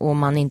början och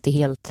man är inte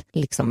helt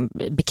liksom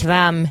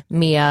bekväm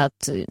med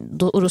att,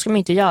 och då ska man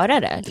inte göra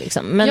det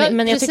liksom.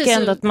 Men jag tycker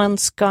ändå att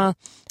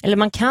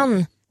man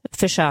kan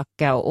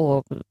försöka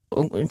och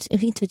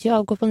inte vet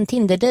jag, gå på en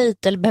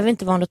Tinder-dejt, eller behöver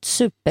inte vara något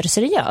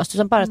superseriöst,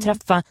 utan bara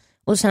träffa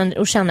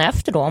och känna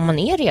efter då om man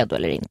är redo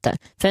eller inte.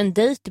 För en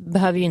dejt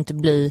behöver ju inte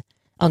bli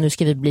nu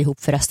ska vi bli ihop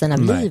för resten av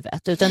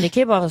livet. Utan det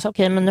kan ju bara vara så,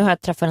 okej, men nu har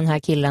jag träffat den här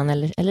killen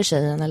eller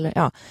tjejen. Eller,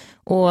 ja.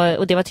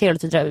 Och det var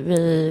trevligt,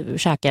 vi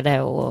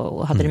käkade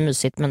och hade det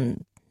mysigt,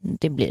 men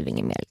det blev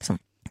inget mer. Liksom.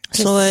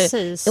 Så,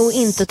 och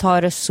inte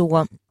ta det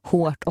så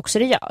hårt och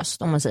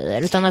seriöst, om man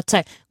säger. Utan att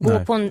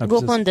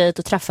gå på en dejt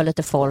och träffa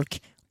lite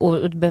folk. Och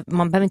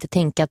man behöver inte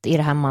tänka att är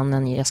det här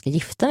mannen jag ska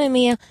gifta mig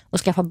med och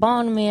skaffa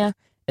barn med.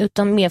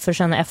 Utan mer för att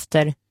känna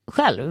efter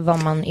själv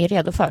vad man är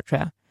redo för,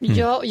 tror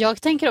jag.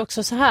 Jag tänker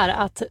också så här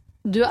att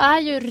du är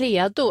ju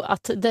redo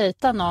att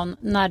dejta någon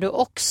när du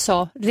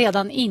också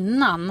redan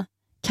innan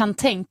kan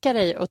tänka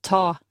dig att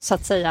ta, så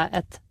att säga,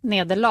 ett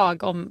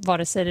nederlag om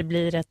vare sig det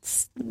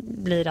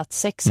blir att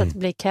sexet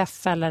blir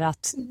keff eller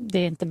att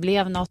det inte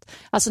blev något.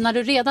 Alltså när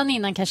du redan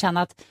innan kan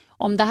känna att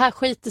om det här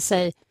skiter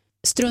sig,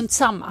 strunt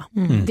samma.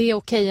 Det är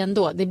okej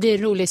ändå. Det blir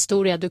en rolig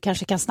historia. Du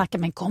kanske kan snacka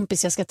med en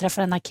kompis, jag ska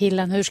träffa den här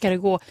killen, hur ska det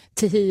gå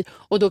till?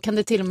 Och då kan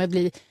det till och med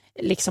bli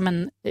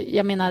liksom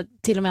jag menar,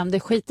 till och med om det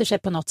skiter sig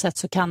på något sätt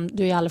så kan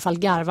du i alla fall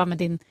garva med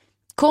din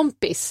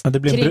kompis. Ja, det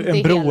blir kring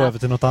en bro hela. över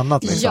till något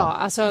annat. Liksom. Ja,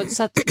 alltså,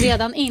 så att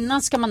redan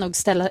innan ska man nog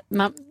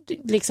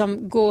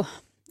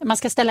man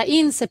ska ställa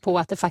in sig på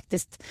att det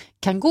faktiskt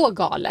kan gå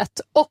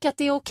galet och att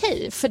det är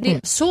okej, för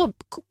det, så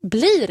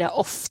blir det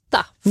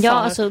ofta. Ja,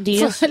 alltså det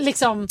är ju,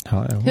 liksom,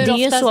 hur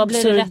det är ofta så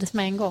blir blir det det rätt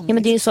med en gång? Ja,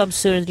 men det är ju så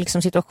absurd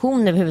liksom,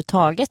 situation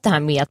överhuvudtaget, det här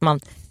med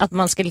att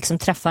man ska liksom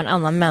träffa en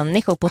annan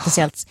människa och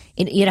potentiellt,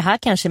 är det här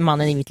kanske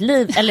mannen i mitt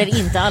liv eller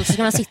inte alls, så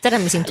ska man sitta där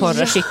med sin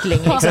torra kyckling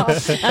liksom.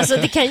 Alltså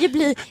det kan ju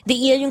bli, det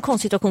är ju en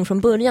konstig situation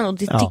från början och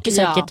det tycker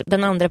säkert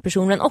den andra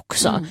personen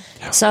också.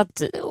 Så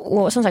att,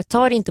 och som sagt,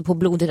 ta det inte på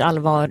blodigt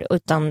allvar,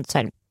 utan så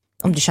här,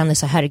 om du känner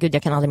så här, herregud,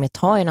 jag kan aldrig mer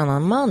ta en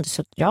annan man,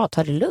 så ja,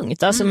 ta det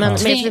lugnt. Alltså,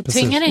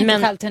 Tvingar inte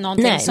själv till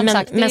någonting. Nej, som men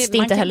sagt, mest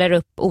inte heller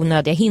upp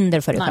onödiga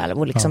hinder för dig själv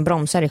och liksom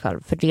bromsa dig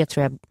själv. För det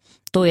tror jag,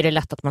 då är det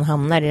lätt att man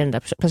hamnar i den där,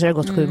 plötsligt har det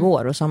gått 7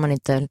 år och så har man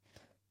inte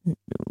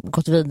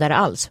gått vidare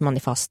alls, för man är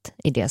fast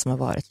i det som har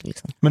varit.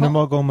 Liksom. Men hur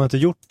många gånger har man inte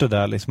gjort det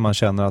där, liksom man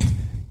känner att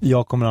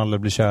jag kommer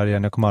aldrig bli kär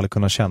igen, jag kommer aldrig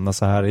kunna känna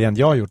så här igen.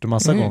 Jag har gjort det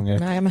massa gånger.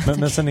 Nej,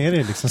 men sen är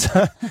det liksom så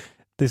här,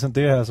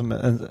 det är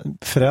som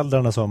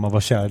föräldrarna sa om man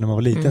var kär när man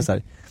var liten så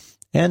här.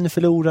 En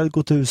förlorad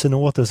går 1000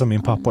 åter, som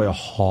min pappa, och jag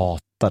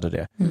hatade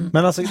det.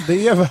 Men alltså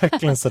det är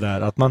verkligen så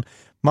där att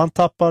man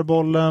tappar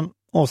bollen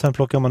och sen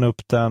plockar man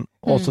upp den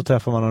och så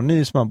träffar man någon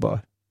ny som man bara,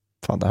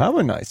 fan, det här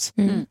var nice.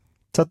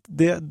 Så att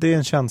det är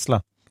en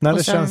känsla. När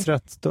det känns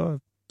rätt, då...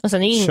 Och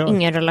sen är ju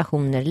inga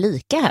relationer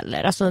lika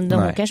heller. Alltså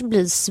de kanske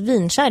blir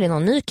svinkär i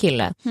någon ny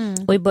kille.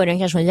 Och i början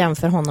kanske man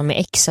jämför honom med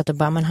exet och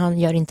bara, men han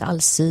gör inte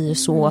alls si och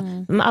så.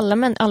 Men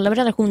alla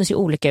relationer ser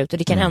olika ut och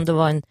det kan ändå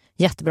vara en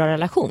jättebra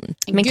relation.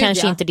 Men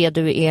kanske inte det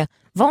du är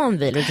van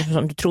vid eller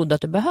som du trodde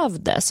att du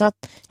behövde. Så att,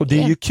 och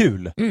det är ju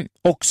kul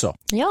också.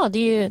 Ja,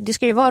 det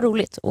ska ju vara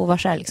roligt att vara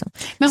kär liksom.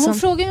 Men hon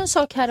frågar ju en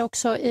sak här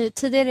också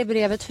tidigare i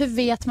brevet. Hur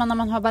vet man när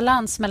man har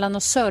balans mellan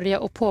att sörja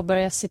och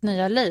påbörja sitt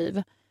nya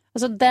liv?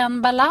 Alltså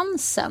den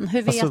balansen,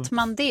 hur vet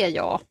man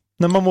det?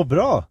 När man mår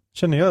bra,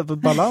 känner jag,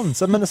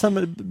 balans. Men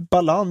sen,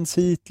 balans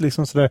hit,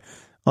 liksom sådär.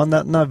 Ja,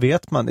 när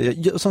vet man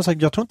det? Som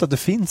sagt, jag tror inte att det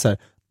finns här.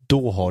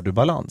 Då har du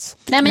balans.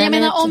 Nej, men jag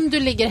menar om du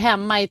ligger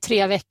hemma i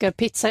 3 veckor,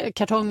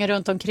 pizzakartonger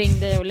runt omkring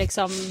dig och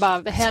liksom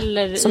bara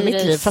häller som i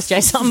mitt liv, fast jag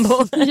är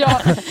sambo.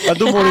 Ja,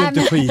 då mår du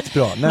inte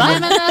skitbra. Nej,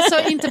 men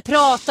alltså inte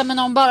prata med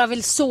någon, bara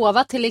vill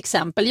sova till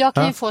exempel. Jag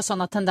kan ju få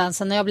sådana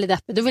tendenser när jag blir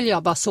deppig, då vill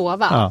jag bara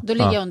sova. Då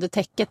ligger jag under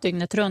täcket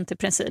dygnet runt i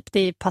princip. Det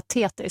är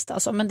patetiskt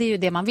alltså, men det är ju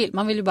det man vill.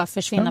 Man vill ju bara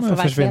försvinna från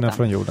verkligheten. Försvinna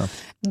från jorden.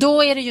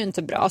 Då är det ju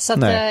inte bra. Så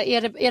att,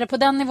 är det på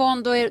den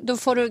nivån, då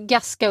får du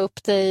gaska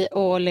upp dig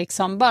och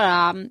liksom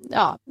bara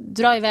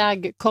dra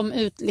iväg, kom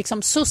ut,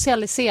 liksom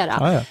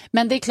socialisera.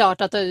 Men det är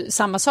klart att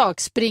samma sak,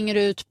 springer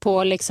ut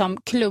på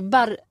liksom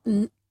klubbar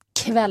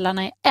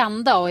kvällarna i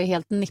ända och är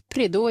helt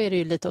nipprig, då är det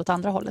ju lite åt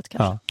andra hållet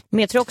kanske. Men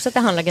jag tror också att det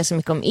handlar ganska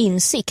mycket om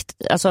insikt.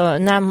 Alltså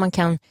när man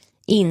kan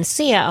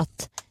inse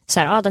att så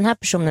här, den här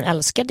personen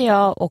älskade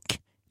jag och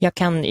jag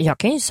kan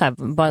ju så här,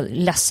 vara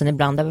ledsen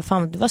ibland.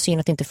 Fan, det var synd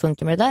att det inte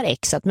funkar med det där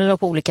exet, men det var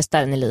på olika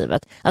ställen i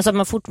livet. Alltså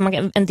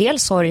en del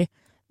sorg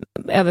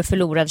över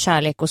förlorad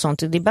kärlek och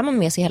sånt, det bär man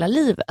med sig hela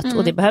livet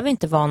och det behöver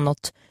inte vara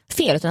något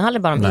fel, utan det handlar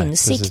bara om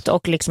insikt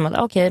och liksom att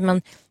okej,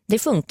 men det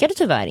funkade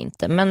tyvärr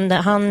inte, men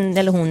han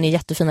eller hon är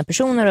jättefina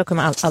personer och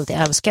kommer alltid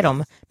älska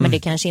dem, men det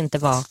kanske inte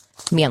var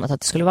menat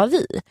att det skulle vara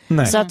vi.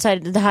 Så att så här,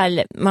 det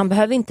här, man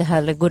behöver inte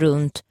heller gå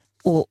runt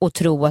och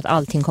tro att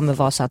allting kommer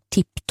vara så här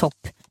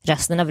tipptopp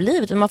resten av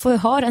livet, men man får ju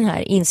ha den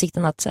här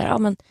insikten att så här,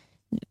 men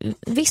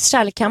viss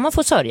kärlek kan man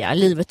få sörja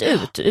livet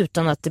ut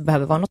utan att det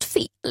behöver vara något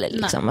fel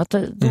liksom. Att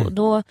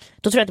då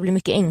tror jag att det blir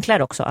mycket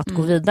enklare också att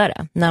gå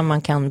vidare när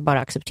man kan bara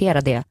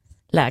acceptera det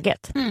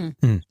läget.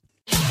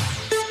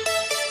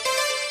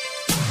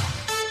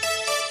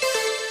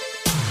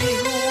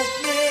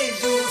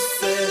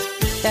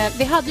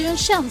 Vi hade ju en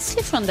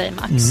känslig från dig,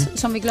 Max,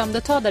 som vi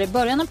glömde ta där i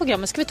början av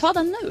programmet. Ska vi ta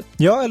den nu?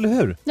 Ja, eller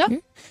hur? Ja.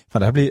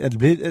 Fan, det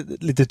blir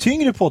ett lite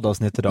tyngre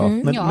poddavsnitt idag,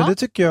 men det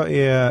tycker jag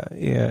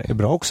är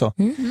bra också.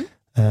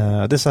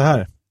 Det är så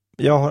här.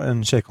 Jag har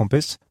en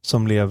tjejkompis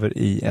som lever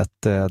i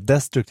ett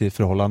destruktivt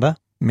förhållande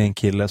med en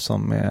kille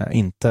som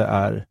inte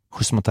är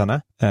schysst mot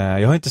henne.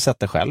 Jag har inte sett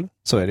det själv,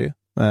 så är det ju.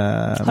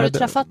 Har du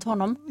träffat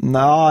honom?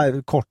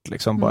 Nej, kort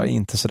liksom, bara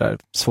inte så där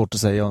svårt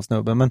att säga om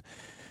snubben, men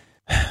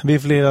vi är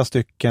flera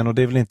stycken och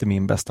det är väl inte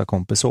min bästa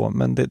kompis så,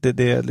 men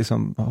det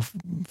liksom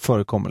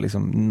förekommer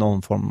liksom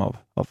någon form av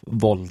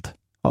våld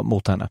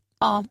mot henne.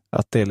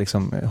 Att det är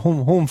liksom,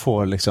 hon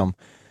får liksom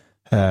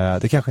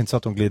det är kanske inte så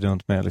att de glider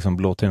runt med liksom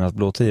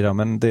blåtira,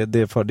 men det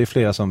är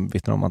flera som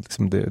vittnar om att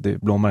liksom det är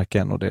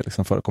blåmärken och det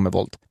liksom förekommer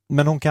våld.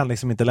 Men hon kan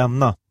liksom inte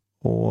lämna.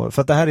 Och,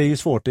 för att det här är ju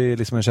svårt, det är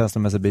liksom en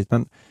känslomässig bit,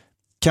 men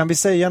kan vi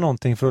säga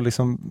någonting för att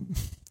liksom,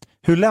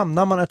 hur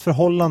lämnar man ett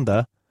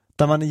förhållande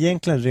där man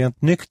egentligen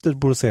rent nykter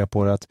borde säga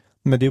på det att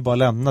men det är ju bara att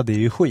lämna, det är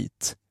ju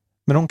skit.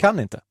 Men hon kan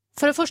inte.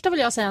 För det första vill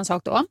jag säga en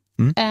sak då.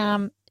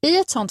 I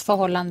ett sånt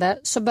förhållande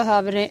så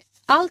behöver det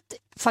allt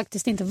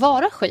faktiskt inte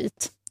vara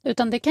skit.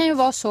 Utan det kan ju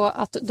vara så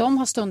att de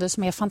har stunder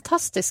som är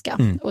fantastiska.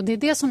 Och det är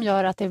det som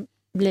gör att det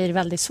blir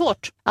väldigt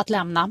svårt att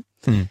lämna.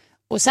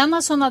 Och sen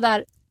har sådana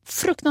där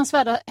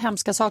fruktansvärda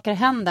hemska saker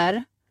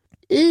händer.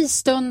 I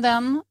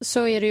stunden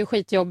så är det ju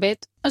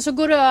skitjobbigt. Och så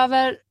går det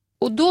över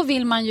och då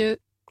vill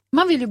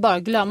man vill ju bara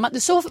glömma.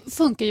 Så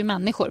funkar ju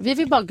människor. Vi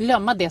vill bara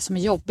glömma det som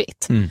är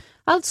jobbigt.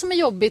 Allt som är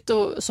jobbigt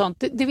och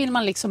sånt, det vill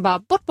man liksom bara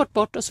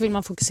bort och så vill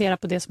man fokusera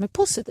på det som är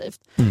positivt.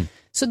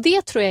 Så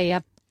det tror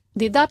jag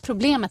det är där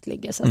problemet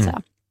ligger så att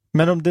säga.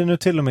 Men om det nu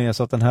till och med är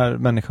så att den här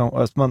människan,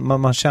 alltså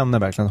man känner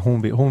verkligen att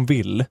hon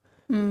vill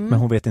men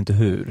hon vet inte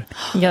hur.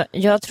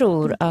 Jag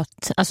tror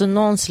att alltså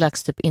någon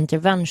slags typ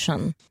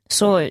intervention.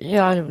 Så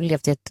jag har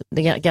levt i ett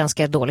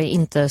ganska dåligt,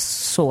 inte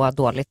så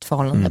dåligt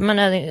förhållande, men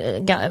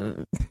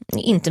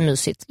inte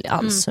mysigt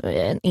alls,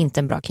 inte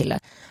en bra kille.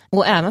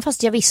 Och även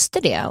fast jag visste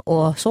det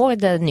och såg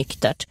det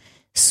nyktert,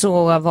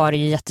 så var det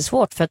ju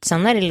jättesvårt, för att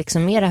sen är det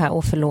liksom mer det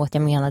här, förlåt,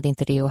 jag menade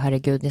inte det, och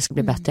herregud, det ska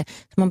bli bättre.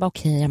 Så man bara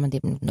okej, men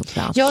det blir nog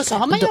bra. Ja, så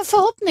har man ju en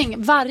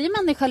förhoppning. Varje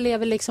människa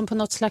lever liksom på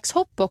något slags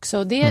hopp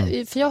också.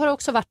 För jag har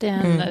också varit i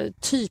en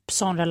typ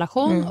sån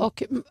relation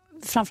och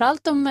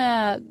framförallt om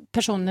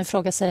personer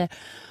frågar sig,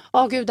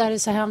 gud, det här är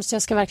så hemskt,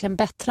 jag ska verkligen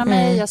bättra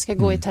mig, jag ska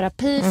gå i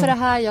terapi för det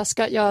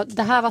här,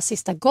 det här var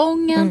sista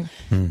gången.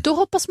 Då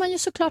hoppas man ju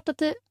såklart att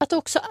det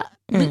också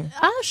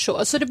är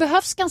så. Så det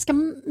behövs ganska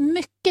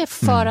mycket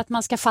för att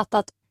man ska fatta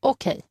att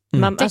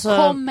det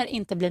kommer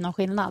inte bli någon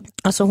skillnad.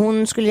 Alltså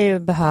hon skulle ju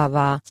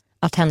behöva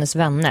att hennes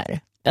vänner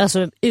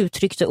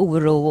uttryckte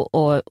oro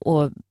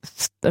och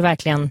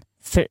verkligen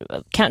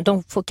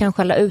de kan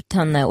skälla ut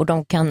henne, och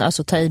de kan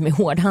ta i med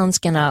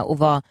hårdhandskarna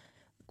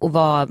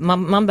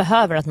man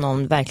behöver att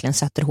någon verkligen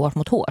sätter hårt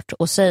mot hårt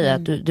och säger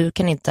att du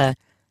kan inte,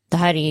 det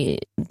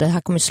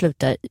här kommer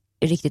sluta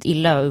riktigt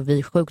illa och vi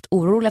är sjukt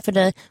oroliga för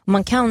dig.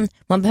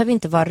 Man behöver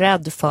inte vara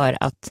rädd för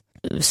att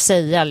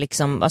säga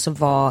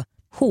vara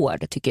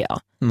hård, tycker jag.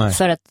 Nej.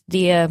 För att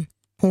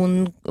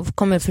hon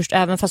kommer först,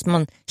 även fast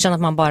man känner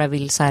att man bara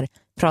vill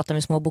prata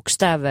med små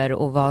bokstäver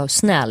och vara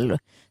snäll,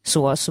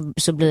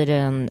 så blir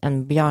det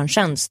en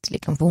björntjänst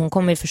liksom. För hon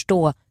kommer ju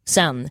förstå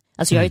sen.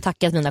 Alltså jag har ju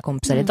tackat mina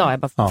kompisar idag. Jag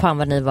bara, fan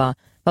vad ni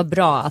var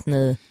bra att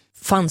ni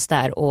fanns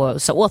där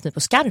och sa åt mig på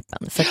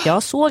skarpen. För att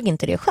jag såg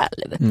inte det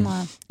själv.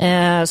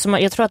 Så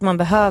jag tror att man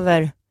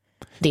behöver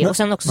det. Och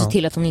sen också se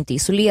till att hon inte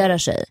isolerar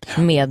sig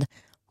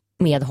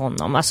med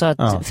honom. Alltså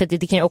för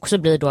det kan ju också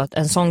bli då att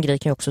en sån grej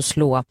kan ju också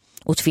slå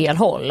åt fel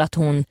håll. Att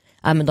hon,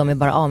 men de är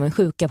bara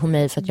avundsjuka på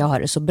mig för att jag har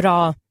det så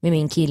bra med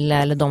min kille,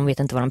 eller de vet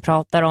inte vad de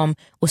pratar om.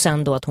 Och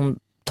sen då att hon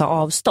tar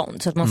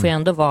avstånd. Så att man får ju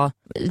ändå vara,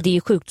 det är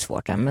ju sjukt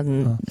svårt där,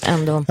 men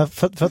ändå. Ja,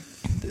 för att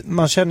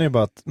man känner ju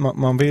bara att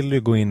man vill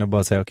ju gå in och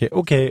bara säga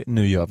okej,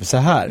 nu gör vi så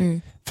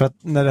här. För att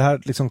när det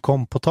här liksom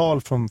kom på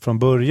tal från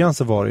början,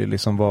 så var det ju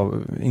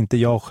inte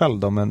jag själv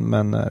då,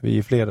 men vi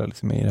är flera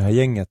liksom i det här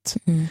gänget.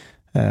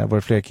 Var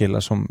det flera killar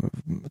som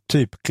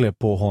typ klev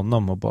på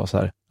honom och bara så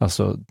här,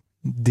 alltså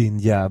din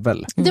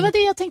jävel. Det var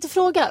det jag tänkte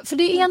fråga, för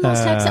det är någon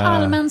slags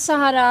allmän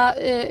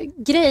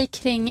grej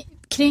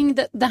kring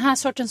den här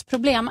sortens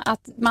problem,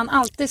 att man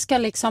alltid ska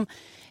liksom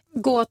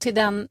gå till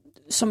den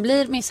som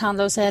blir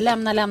misshandlad och säga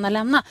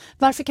lämna.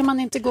 Varför kan man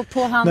inte gå på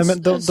hans? Nej,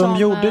 men de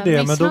gjorde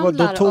det, men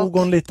då tog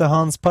hon lite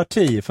hans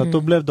parti, för att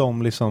då blev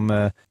de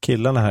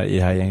killarna här i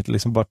här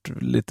gänget bara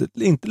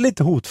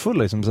lite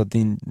hotfulla, så att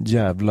din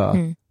jävla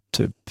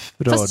typ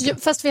rörd.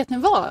 Fast vet ni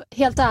vad?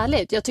 Helt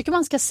ärligt, jag tycker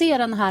man ska se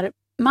den här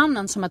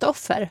mannen som ett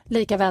offer,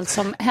 lika väl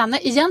som henne.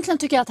 Egentligen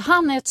tycker jag att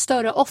han är ett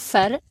större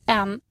offer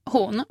än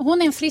hon.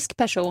 Hon är en frisk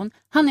person,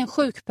 han är en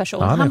sjuk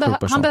person.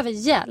 Han behöver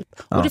hjälp.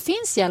 Och det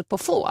finns hjälp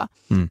att få.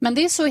 Men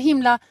det är så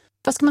himla,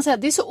 vad ska man säga,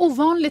 det är så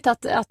ovanligt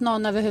att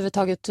någon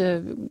överhuvudtaget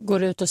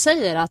går ut och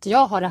säger att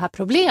jag har det här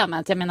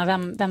problemet. Jag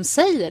menar, vem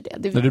säger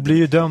det? Men du blir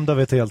ju dömd av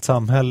ett helt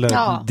samhälle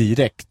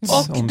direkt.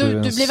 Och du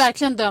blir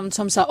verkligen dömd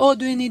som så,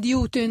 du är en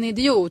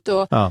idiot.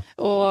 Och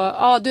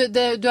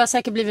du har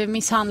säkert blivit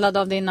misshandlad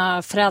av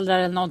dina föräldrar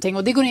eller någonting.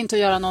 Och det går inte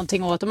att göra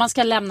någonting åt. Och man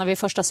ska lämna vid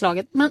första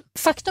slaget. Men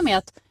faktum är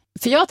att,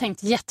 för jag har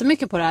tänkt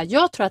jättemycket på det här.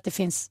 Jag tror att det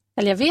finns,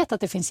 eller jag vet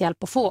att det finns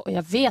hjälp att få. Och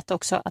jag vet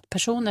också att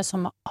personer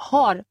som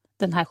har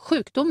den här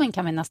sjukdomen,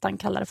 kan vi nästan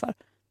kalla det för,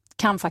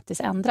 kan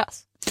faktiskt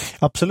ändras.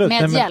 Absolut.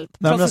 Med hjälp,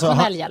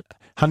 professionell hjälp.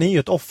 Han är ju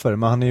ett offer,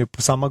 men han är ju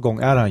på samma gång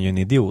är han ju en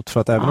idiot. För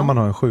att även om man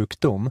har en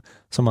sjukdom,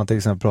 som man till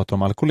exempel pratar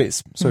om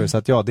alkoholism, så är det så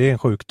att det är en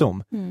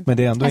sjukdom. Men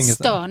det är ändå en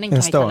störning,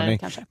 kan vi kalla det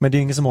kanske. Men det är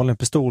ingen som håller en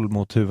pistol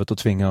mot huvudet och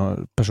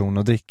tvingar personen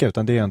att dricka,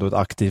 utan det är ändå ett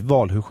aktivt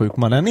val hur sjuk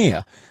man än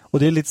är. Och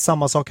det är lite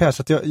samma sak här,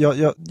 så att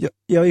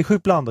jag är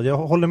sjukt blandad. Jag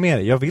håller med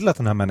dig. Jag vill att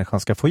den här människan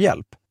ska få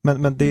hjälp.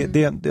 Men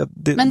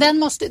Men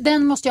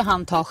den måste ju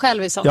han ta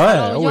själv i sånt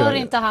fall. Gör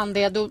inte han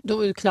det,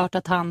 då är det klart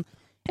att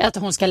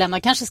hon ska lämna,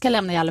 kanske ska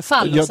lämna i alla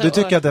fall. Ja, det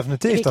tycker jag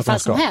definitivt att hon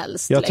ska.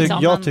 Helst,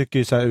 jag tycker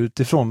ju så här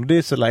utifrån, det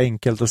är så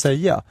enkelt att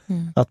säga,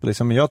 att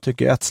jag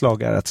tycker ett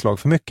slag är ett slag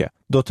för mycket.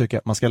 Då tycker jag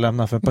att man ska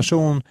lämna, för en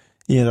person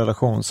i en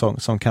relation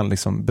som kan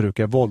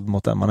bruka våld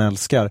mot den man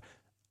älskar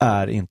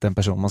är inte en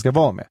person man ska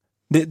vara med.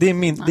 Det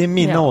är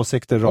mina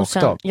åsikter rakt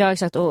av. Ja,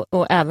 exakt.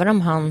 Och även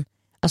om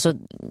alltså,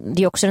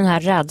 det är också den här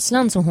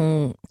rädslan som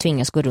hon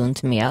tvingas gå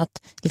runt med,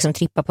 att liksom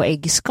trippa på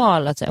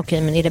äggskal, att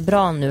okej, men är det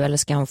bra nu eller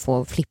ska han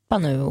få flippa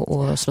nu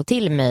och slå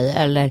till mig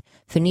eller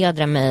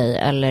förnedra mig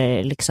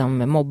eller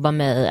liksom mobba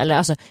mig, eller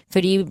alltså,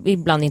 för det är ju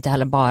ibland inte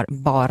heller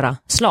bara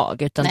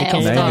slag, utan det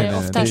kan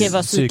ju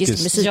vara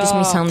psykisk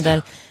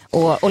misshandel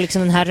och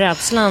liksom den här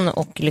rädslan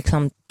och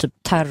liksom typ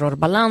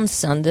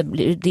terrorbalansen, det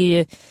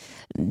är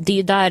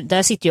ju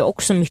där sitter ju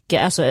också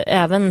mycket, alltså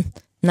även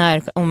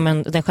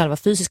om den själva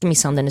fysiska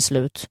misshandeln är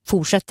slut,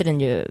 fortsätter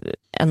den ju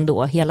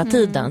ändå hela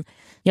tiden.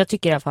 Jag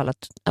tycker i alla fall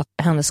att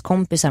hennes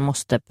kompisar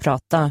måste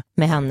prata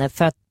med henne,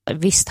 för att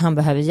visst, han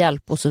behöver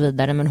hjälp och så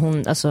vidare, men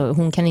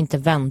hon kan inte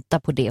vänta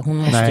på det. Hon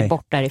måste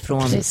bort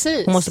därifrån.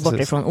 Precis. Hon måste bort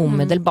därifrån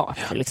omedelbart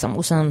liksom.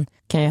 Och sen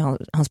kan ju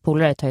hans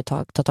polare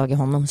ta tag i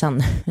honom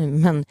sen.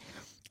 Men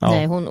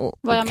nej, hon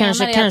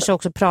kanske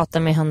också prata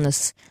med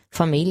hennes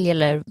familj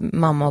eller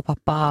mamma och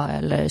pappa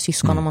eller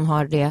syskon om man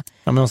har det. Ja,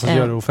 men man ska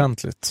göra det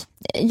offentligt.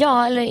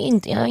 Ja, eller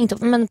inte,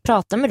 men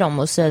prata med dem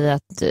och säga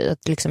att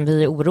liksom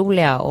vi är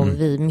oroliga och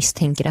vi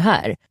misstänker det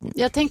här.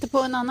 Jag tänkte på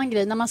en annan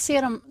grej. När man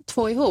ser dem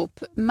två ihop,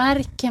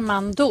 märker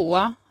man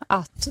då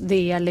att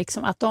det är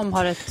liksom att de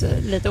har ett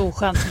lite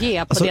oskönt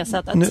G på det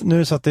sättet? Nu är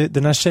det så att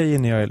den här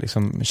tjejen jag är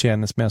liksom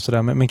tjenis med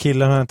sådär, men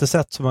killen har jag inte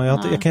sett så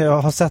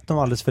jag har sett dem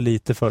alldeles för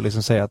lite för att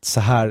liksom säga att så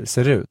här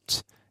ser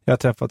ut.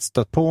 Jag har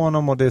stött på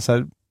honom och det är så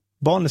här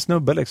vanlig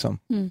snubbe liksom.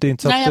 Det är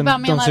inte så att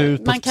de ser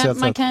ut på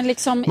man kan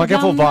liksom man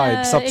kan få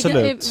vibes,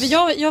 absolut.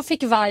 Jag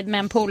fick vibe med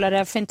en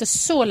polare för inte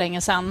så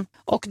länge sedan,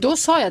 och då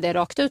sa jag det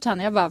rakt ut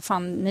henne. Jag bara,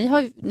 fan, ni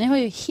har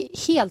ju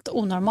helt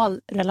onormal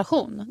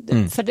relation.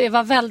 För det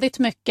var väldigt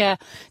mycket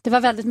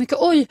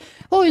oj,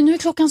 nu är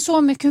klockan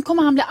så mycket, hur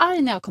kommer han bli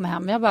arg när jag kommer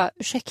hem? Jag bara,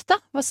 ursäkta,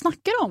 vad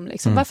snackar du om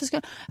liksom? Varför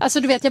ska, alltså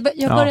du vet, jag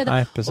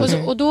började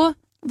och då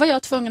var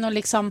jag tvungen att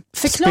liksom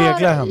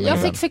förklara henne.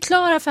 Jag fick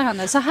förklara för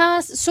henne.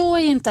 Så är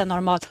inte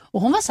normalt.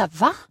 Och hon var så här,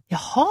 va?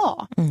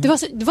 Jaha.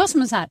 Det var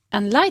som en så här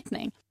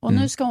enlightening. Och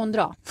nu ska hon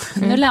dra.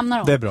 Nu lämnar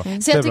hon. Det är bra.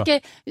 Så jag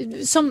tycker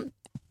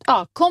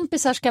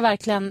kompisar ska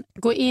verkligen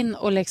gå in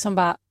och liksom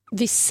bara,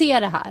 vi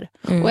ser det här.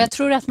 Och jag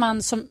tror att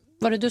man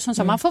var det du som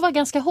sa, man får vara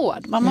ganska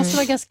hård. Man måste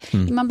vara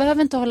man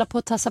behöver inte hålla på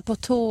att tassa på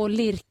tå och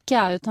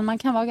lirka, utan man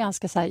kan vara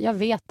ganska så här, jag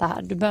vet det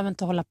här, du behöver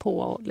inte hålla på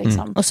och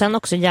liksom. Och sen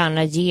också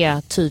gärna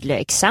ge tydliga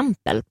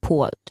exempel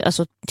på,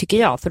 alltså tycker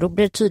jag, för då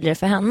blir det tydligare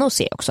för henne att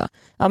se också.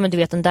 Ja, men du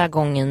vet den där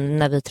gången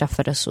när vi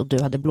träffades och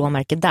du hade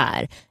blåmärke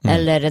där,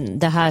 eller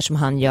det här som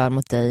han gör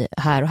mot dig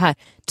här och här.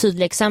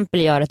 Tydliga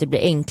exempel gör att det blir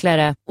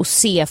enklare att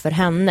se för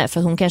henne,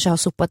 för hon kanske har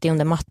sopat det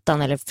under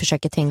mattan eller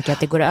försöker tänka att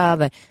det går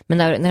över. Men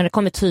när det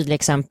kommer tydliga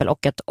exempel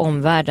och att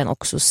omvärlden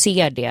också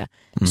ser det,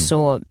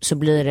 så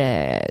blir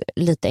det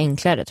lite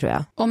enklare, tror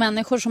jag. Och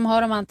människor som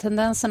har de här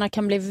tendenserna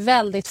kan bli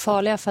väldigt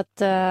farliga, för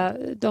att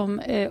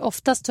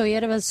oftast så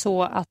är det väl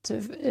så att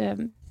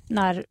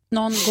när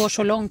någon går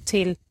så långt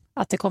till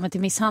att det kommer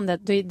till misshandel,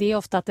 det är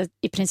ofta att det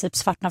i princip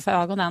svartnar för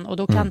ögonen, och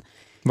då kan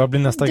vad blir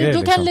nästa grej?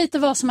 Då kan lite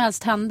vad som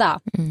helst hända.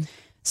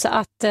 Så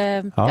att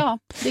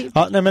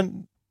nej,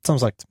 men som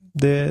sagt,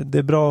 det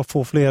är bra att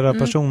få flera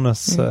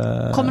personers.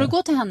 Kommer du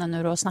gå till henne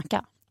nu då och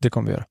snacka? Det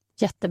kommer vi göra.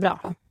 Jättebra.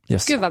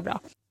 Yes. Gud vad bra.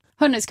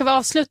 Hörrni, ska vi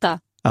avsluta?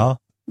 Ja.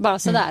 Bara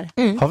sådär.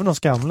 Har vi någon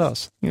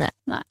skamlös? Nej.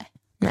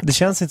 Det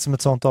känns inte som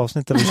ett sånt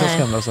avsnitt där vi känns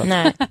skamlösa.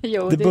 Nej.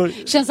 Jo,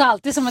 det känns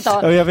alltid som ett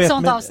sånt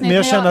avsnitt. Men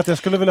jag känner att jag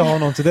skulle vilja ha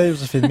någon till dig,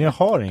 Josefin, men jag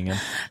har ingen.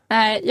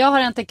 Nej, jag har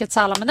en ticket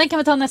sallad, men den kan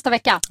vi ta nästa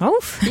vecka.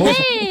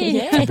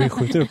 Vi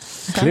skjuter upp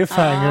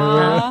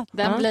cliffhanger.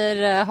 Den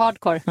blir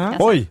hardcore.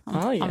 Oj,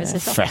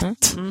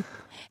 fett.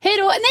 Hej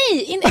då,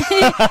 nej!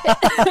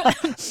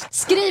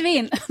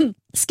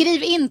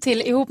 Skriv in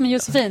till ihop med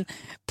Josefin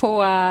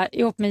på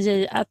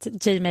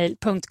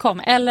ihopmedj@gmail.com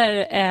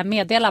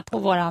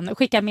eller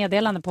skicka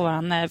meddelande på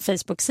våran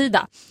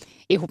Facebook-sida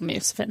ihop med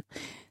Josefin.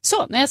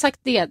 Så, när jag sagt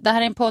det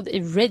här är en podd i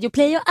Radio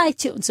Play och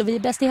iTunes, så vi är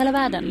bäst i hela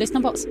världen.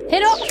 Lyssna på oss.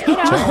 Hej då!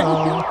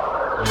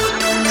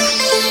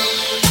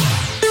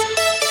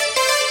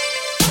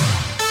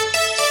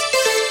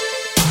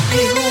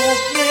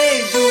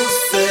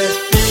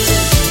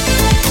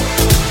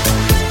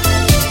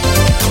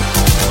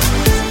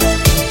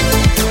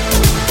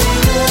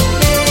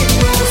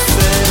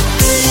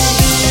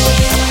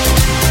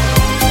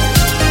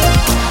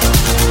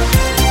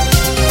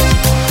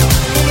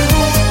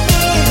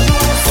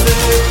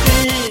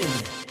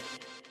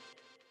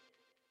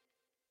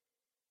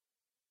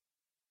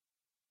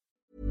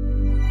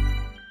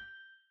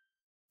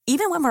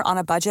 Even when we're on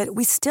a budget,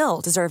 we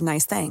still deserve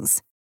nice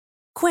things.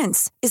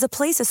 Quince is a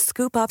place to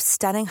scoop up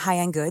stunning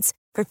high-end goods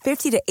for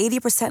 50 to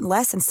 80%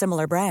 less than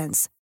similar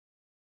brands.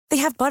 They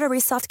have buttery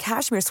soft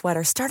cashmere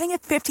sweaters starting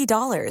at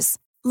 $50,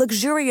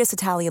 luxurious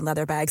Italian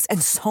leather bags,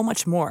 and so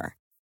much more.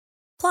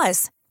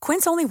 Plus,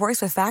 Quince only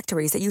works with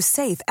factories that use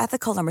safe,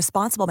 ethical, and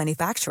responsible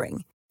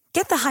manufacturing.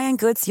 Get the high-end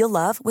goods you'll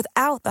love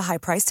without the high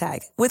price tag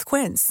with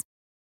Quince.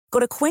 Go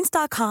to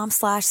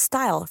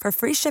quince.com/style for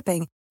free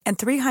shipping and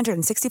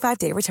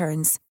 365-day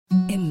returns.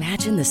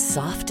 Imagine the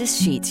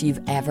softest sheets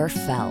you've ever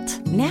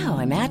felt. Now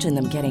imagine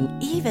them getting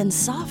even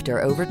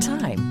softer over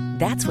time.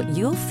 That's what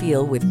you'll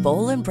feel with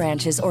Boll &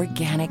 Branch's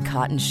organic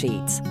cotton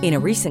sheets. In a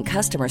recent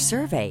customer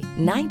survey,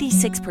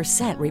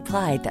 96%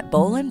 replied that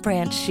Boll &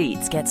 Branch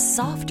sheets get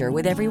softer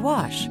with every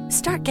wash.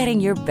 Start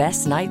getting your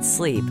best night's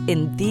sleep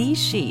in these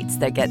sheets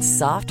that get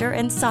softer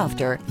and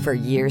softer for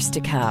years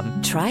to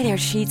come. Try their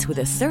sheets with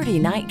a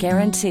 30-night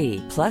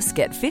guarantee. Plus,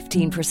 get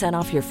 15%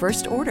 off your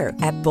first order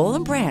at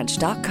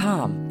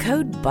bollandbranch.com.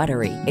 Code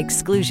BUTTERY.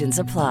 Exclusions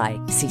apply.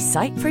 See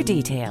site for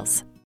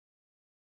details.